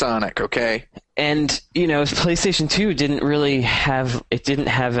 was the Sonic, okay? And PlayStation 2 didn't really have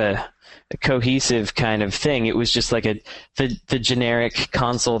a cohesive kind of thing. It was just like the generic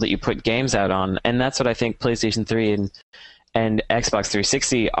console that you put games out on, and that's what I think PlayStation 3 and Xbox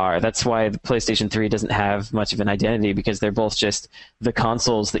 360 are. That's why the PlayStation 3 doesn't have much of an identity, because they're both just the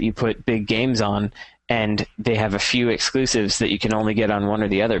consoles that you put big games on, and they have a few exclusives that you can only get on one or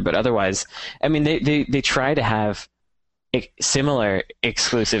the other. But otherwise, I mean, they try to have similar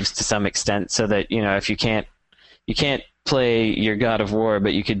exclusives to some extent, so that if you can't play your God of War,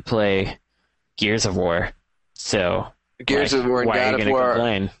 but you could play Gears of War. So Gears of War and God of War.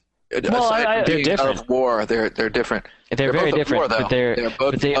 Complain? Well, they're different. Of War, they're different. They're very different, war,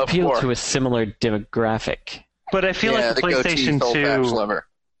 but they appeal to a similar demographic. But I feel like the PlayStation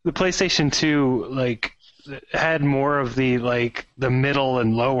 2 had more of the middle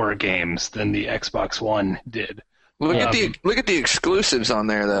and lower games than the Xbox One did. Look at the exclusives on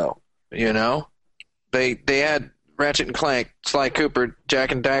there, though. They had Ratchet and Clank, Sly Cooper,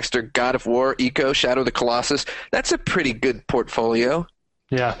 Jack and Daxter, God of War, Eco, Shadow of the Colossus. That's a pretty good portfolio.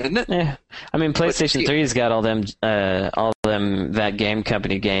 Yeah. Isn't it? Yeah. I mean, PlayStation 3's got all them that game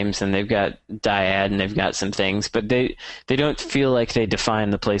company games, and they've got Dyad, and they've got some things, but they don't feel like they define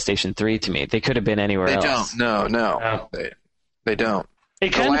the PlayStation 3 to me. They could have been anywhere else. They don't. No. They don't.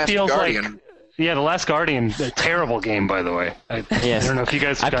 It kind of feels like The Last Guardian, a terrible game, by the way. I don't know if you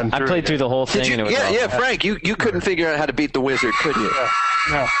guys have gotten through it. I played through the whole thing. And it was Frank, you couldn't figure out how to beat the wizard, could you?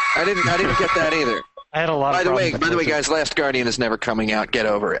 No. I didn't get that either. I had a lot of By the way, guys, Last Guardian is never coming out. Get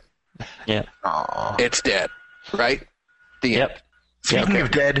over it. Yeah. It's dead. right? The end. Speaking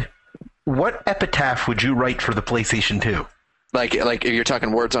of dead, what epitaph would you write for the PlayStation 2? Like you're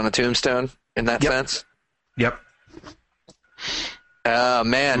talking words on a tombstone in that sense? Yep.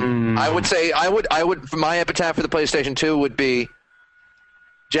 Man, I would say I would my epitaph for the PlayStation 2 would be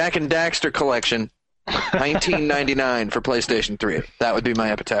Jak and Daxter Collection, 1999 for PlayStation 3. That would be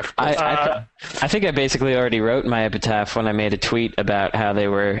my epitaph. I think I basically already wrote my epitaph when I made a tweet about how they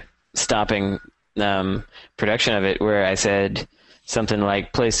were stopping production of it, where I said something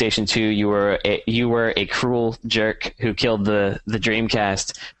like, "PlayStation 2, you were a cruel jerk who killed the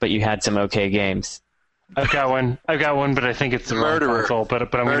Dreamcast, but you had some okay games." I've got one, but I think it's the wrong Murderer. console. But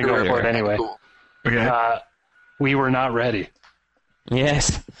I'm going to go for it anyway. Cool. Okay. We were not ready.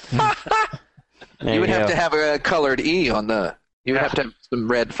 Yes. You would have to have a colored E on the. You would have to have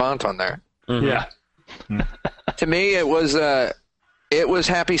some red font on there. Mm-hmm. Yeah. To me, it was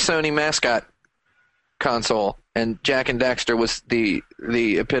Happy Sony mascot console, and Jak and Daxter was the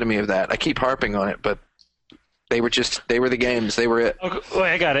epitome of that. I keep harping on it, but they were the games. They were it. Okay,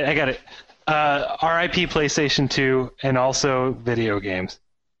 wait, I got it. R.I.P. PlayStation 2 and also video games.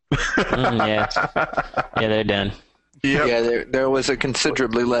 Yeah, they're done. Yep. Yeah, there was a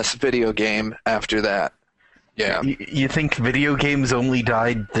considerably less video game after that. Yeah. You think video games only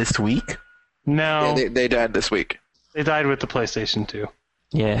died this week? No, Yeah, they died this week. they died with the PlayStation 2.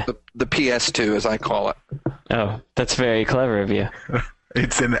 Yeah. The PS2, as I call it. Oh, that's very clever of you.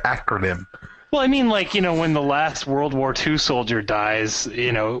 It's an acronym. Well, I mean, when the last World War II soldier dies,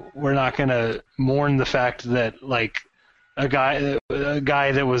 we're not going to mourn the fact that, a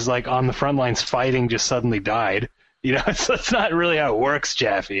guy that was, on the front lines fighting just suddenly died. That's not really how it works,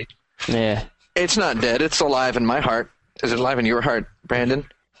 Jaffe. Yeah. It's not dead. It's alive in my heart. Is it alive in your heart, Brandon?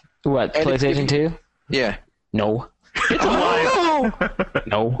 What, PlayStation 2? Yeah. No. It's alive.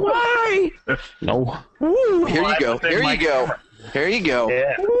 No. Why? No. Woo! Here you Alive go. within Here my you go. camera. Here you go.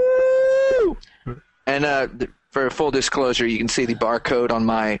 Yeah. Woo! And for full disclosure, you can see the barcode on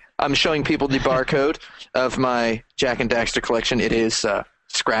my. I'm showing people the barcode of my Jak and Daxter collection. It is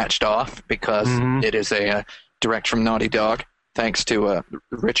scratched off because it is a direct from Naughty Dog. Thanks to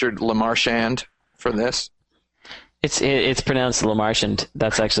Richard Lamarchand for this. It's pronounced Lamarchand.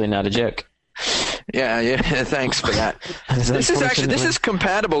 That's actually not a joke. Yeah. Thanks for that. This is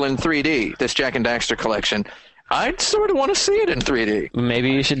compatible in 3D. This Jak and Daxter collection. I'd sort of want to see it in 3D.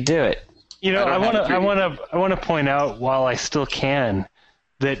 Maybe you should do it. I want to point out, while I still can,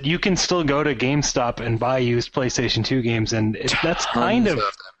 that you can still go to GameStop and buy used PlayStation 2 games, and that's kind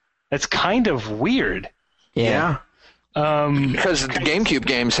of weird. Yeah. Because the GameCube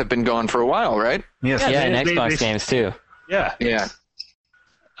games have been gone for a while, right? Yes. Yeah, and Xbox games too. Yeah. Yeah.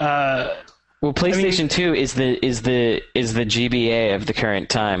 Well, PlayStation 2 is the GBA of the current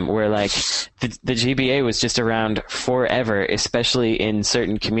time, where the GBA was just around forever, especially in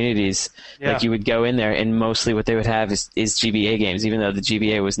certain communities. Yeah. You would go in there, and mostly what they would have is GBA games, even though the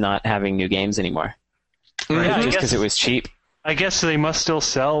GBA was not having new games anymore. Yeah, Just because it was cheap. I guess they must still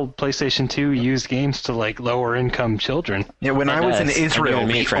sell PlayStation 2 used games to lower income children. Yeah, when I was in Israel,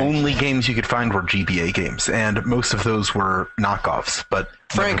 the Frank. only games you could find were GBA games, and most of those were knockoffs, but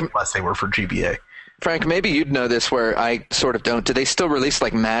nevertheless they were for GBA. Frank, maybe you'd know this where I sort of don't. Do they still release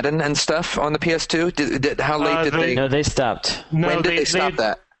Madden and stuff on the PS2? How late did they? No, they stopped. No, When did they stop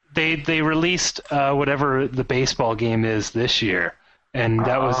that? They released whatever the baseball game is this year, and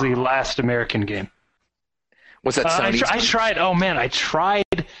that was the last American game. Was that Sony's? I tried. Oh man, I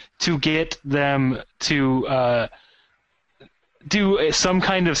tried to get them to do some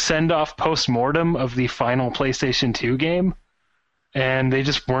kind of send-off post-mortem of the final PlayStation 2 game, and they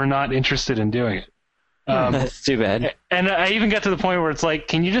just were not interested in doing it. That's too bad. And I even got to the point where it's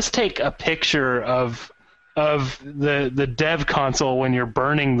can you just take a picture of the dev console when you're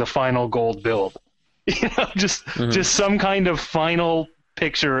burning the final gold build? Just some kind of final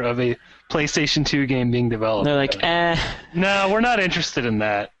picture of a PlayStation 2 game being developed. They're No, we're not interested in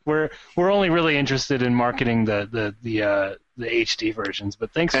that. We're only really interested in marketing the HD versions.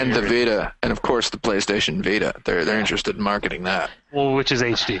 But thanks. And the Vita, and of course the PlayStation Vita. They're interested in marketing that. Well, which is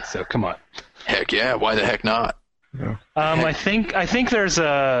HD. So come on. Heck yeah! Why the heck not? Yeah. I think there's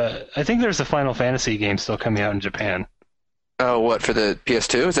a Final Fantasy game still coming out in Japan. Oh, what, for the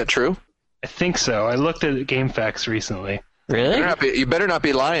PS2? Is that true? I think so. I looked at GameFAQs recently. Really? You better not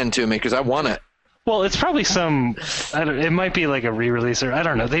be lying to me, because I want it. Well, it's probably it might be a re-release, or I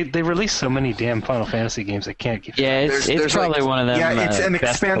don't know. They release so many damn Final Fantasy games, I can't keep. Yeah, it's probably one of them. Yeah, it's an best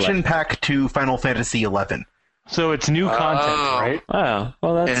expansion pack to Final Fantasy 11. So it's new content, right? Oh,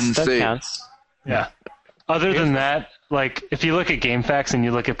 well, that counts. Yeah. Other than that, like, if you look at GameFAQs and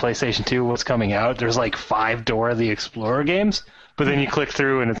you look at PlayStation 2, what's coming out, there's like 5 Dora the Explorer games, but then you click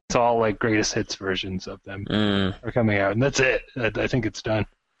through and it's all like greatest hits versions of them are coming out, and that's it. I think it's done.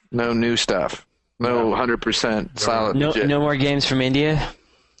 No new stuff. No 100% solid. No more games from India?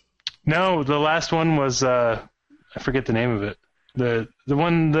 No, the last one was, I forget the name of it. The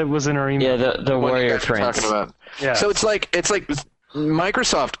one that was in our email. Yeah, the Warrior Prince. Talking about. Yeah. So it's like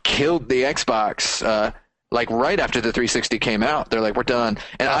Microsoft killed the Xbox like right after the 360 came out. They're like, we're done.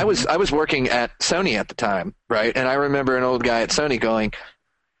 And I was working at Sony at the time, right? And I remember an old guy at Sony going,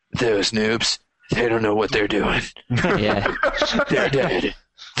 "Those noobs, they don't know what they're doing. Yeah. They're dead.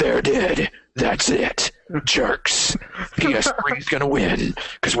 They're dead. That's it. Jerks. PS3's gonna win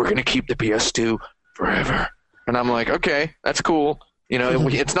because we're gonna keep the PS2 forever." And I'm like, okay, that's cool. You know,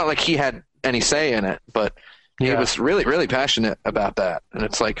 it's not like he had any say in it, but he was really, really passionate about that. And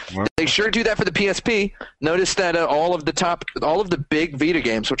it's like, they sure do that for the PSP. Notice that all of the big Vita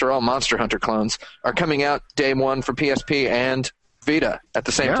games, which are all Monster Hunter clones, are coming out day one for PSP and Vita at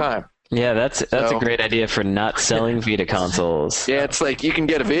the same time. Yeah, that's a great idea for not selling Vita consoles. Yeah, it's like you can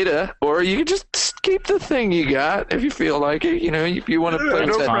get a Vita, or you can just keep the thing you got if you feel like it. You know, if you want to play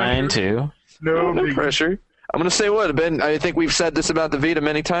That's that. fine, too. No pressure. I'm going to say what, Ben, I think we've said this about the Vita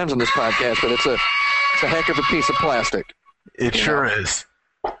many times on this podcast, but it's a heck of a piece of plastic. It sure is.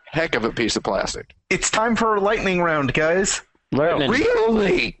 Heck of a piece of plastic. It's time for our lightning round, guys.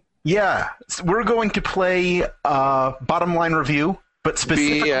 Really? Yeah. So we're going to play Bottom Line Review, but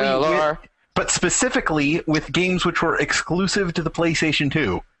specifically with games which were exclusive to the PlayStation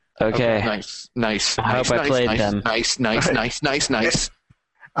 2. Okay. Nice. I hope I played them. Nice.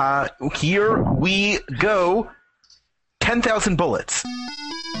 Here we go. 10,000 Bullets.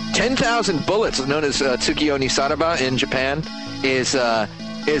 10,000 Bullets, known as Tsukiyomi Saraba in Japan, is a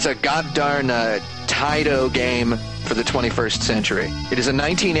goddarn Taito game for the 21st century. It is a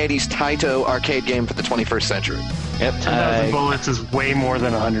 1980s Taito arcade game for the 21st century. Yep. 10,000 bullets is way more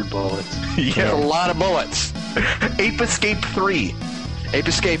than 100 bullets. Yeah, a lot of bullets. Ape Escape 3. Ape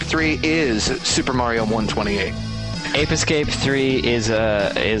Escape 3 is Super Mario 128. Ape Escape 3 is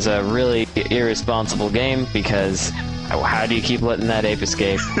a really irresponsible game because how do you keep letting that ape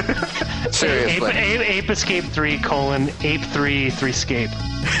escape? Seriously. Ape Escape 3 : Ape 3 Escape.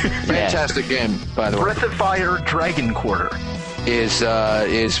 Fantastic game, by the way. Breath of Fire Dragon Quarter. Is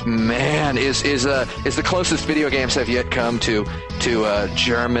the closest video games have yet come to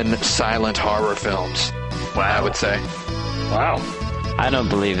German silent horror films. Wow. I would say. Wow. I don't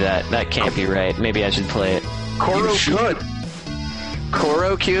believe that. That can't be right. Maybe I should play it. You should.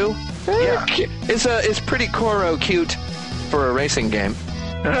 Koro Q? Yeah. It's pretty Koro cute for a racing game.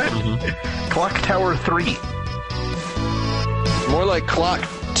 Clock Tower 3. More like Clock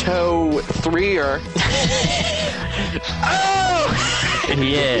Toe 3er. Oh!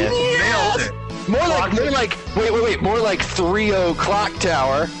 Yeah. Nailed it. More like 3-0 Clock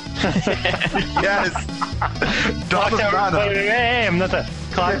Tower. Yes. Clock Tower. Hey, I'm not the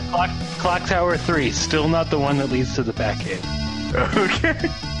Clock Tower 3. Still not the one that leads to the Batcave. Okay.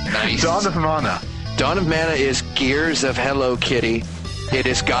 Nice. Dawn of Mana. Dawn of Mana is Gears of Hello Kitty. It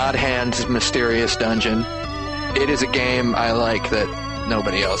is God Hand's Mysterious Dungeon. It is a game I like that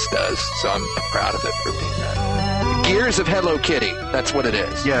nobody else does, so I'm proud of it for being that. Gears of Hello Kitty. That's what it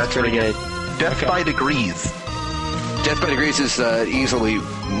is. Yeah, that's Pretty good. Death by Degrees. Death by Degrees is easily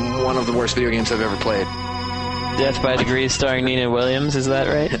one of the worst video games I've ever played. Death by Degrees starring Nina Williams, is that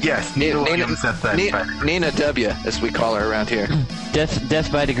right? Yes, Nina Williams. Nina W, as we call her around here.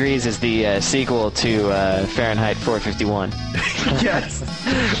 Death by Degrees is the sequel to Fahrenheit 451. Yes.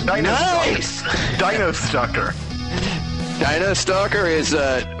 Nice! Dino Stalker. Dino Stalker is,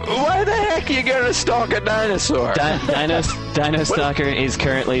 why the heck are you gonna stalk a dinosaur? Dino Stalker is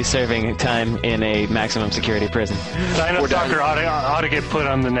currently serving time in a maximum security prison. Dino Stalker ought to get put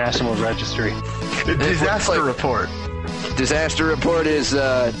on the National Registry. Disaster Report. Disaster Report is,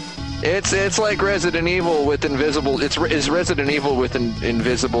 it's like Resident Evil with invisible, it's Resident Evil with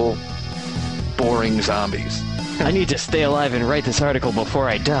invisible, boring zombies. I need to stay alive and write this article before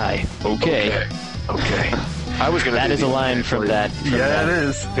I die. Okay. I was gonna. That is a line from that. Yeah, it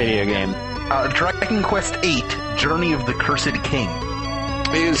is. Video game. Dragon Quest VIII: Journey of the Cursed King.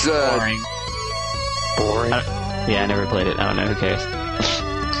 Is boring. Yeah, I never played it. I don't know. Who cares?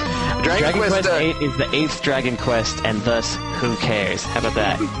 Dragon Quest VIII is the 8th Dragon Quest, and thus, who cares? How about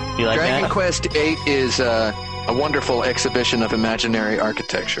that? You like Dragon that? Quest VIII is a wonderful exhibition of imaginary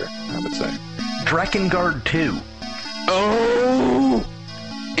architecture, I would say. Drakengard 2. Oh!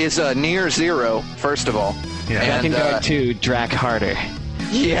 Is Near Zero, first of all. Yeah. Drakengard 2, Drak Harder.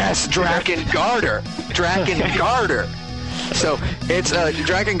 Yes, Drakengarder. Drakengarder. So it's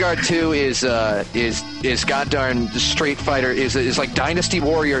Dragon Guard 2 is goddarn Street Fighter is like Dynasty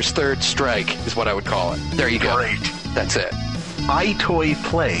Warriors Third Strike is what I would call it. There you go. Great. That's it. iToy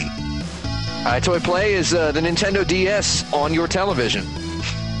Play. iToy Play is the Nintendo DS on your television.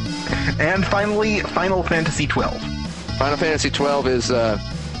 And finally, Final Fantasy 12. Final Fantasy 12 is the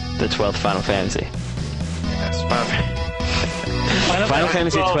 12th Final Fantasy. yes, Final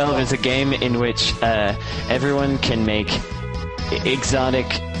Fantasy 12 is a game in which everyone can make exotic,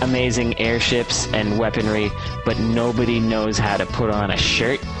 amazing airships and weaponry, but nobody knows how to put on a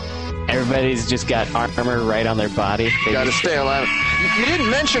shirt. Everybody's just got armor right on their body. You gotta stay alive. You didn't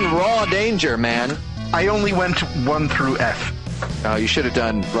mention Raw Danger, man. I only went 1 through F. Oh, you should have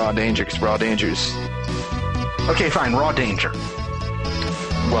done Raw Danger, because Raw Danger's... Okay, fine, Raw Danger.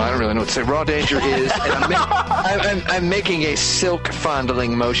 Well, I don't really know what to say. Raw Danger is... and I'm making a silk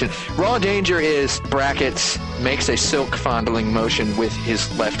fondling motion. Raw Danger is, brackets, makes a silk fondling motion with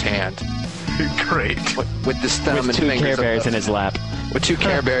his left hand. Great. With his thumb with and 2 fingers. Care Bears in his lap. With 2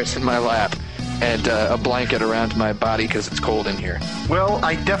 Care Bears in my lap. And a blanket around my body because it's cold in here. Well,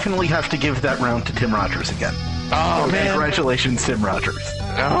 I definitely have to give that round to Tim Rogers again. Oh, man. Congratulations, Tim Rogers.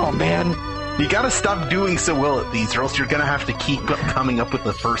 Oh, man. You gotta stop doing so well at these, or else you're gonna have to keep coming up with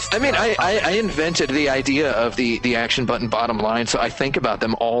the first. I mean, I invented the idea of the action button bottom line, so I think about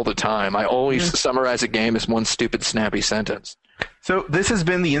them all the time. I always summarize a game as one stupid, snappy sentence. So this has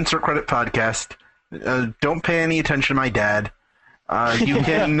been the Insert Credit Podcast. Don't pay any attention to my dad. You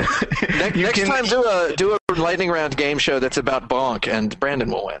can Next time, do a lightning round game show that's about Bonk, and Brandon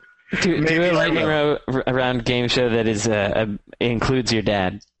will win. Do a lightning round game show that is includes your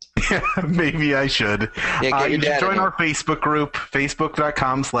dad. Yeah, maybe I should. Yeah, you should join our Facebook group,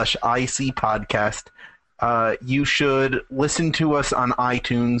 facebook.com/ICPodcast. You should listen to us on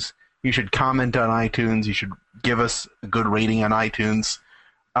iTunes. You should comment on iTunes. You should give us a good rating on iTunes.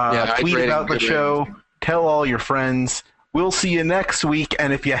 Tweet about the show. Tell all your friends. We'll see you next week,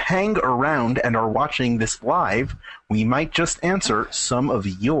 and if you hang around and are watching this live, we might just answer some of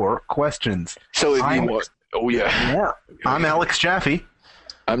your questions. So if you want... Oh, yeah. Yeah. I'm Alex Jaffe.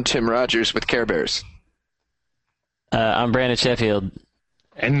 I'm Tim Rogers with Care Bears. I'm Brandon Sheffield.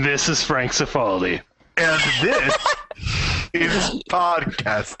 And this is Frank Cifaldi. And this is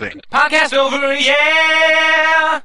podcasting. Podcast over, yeah!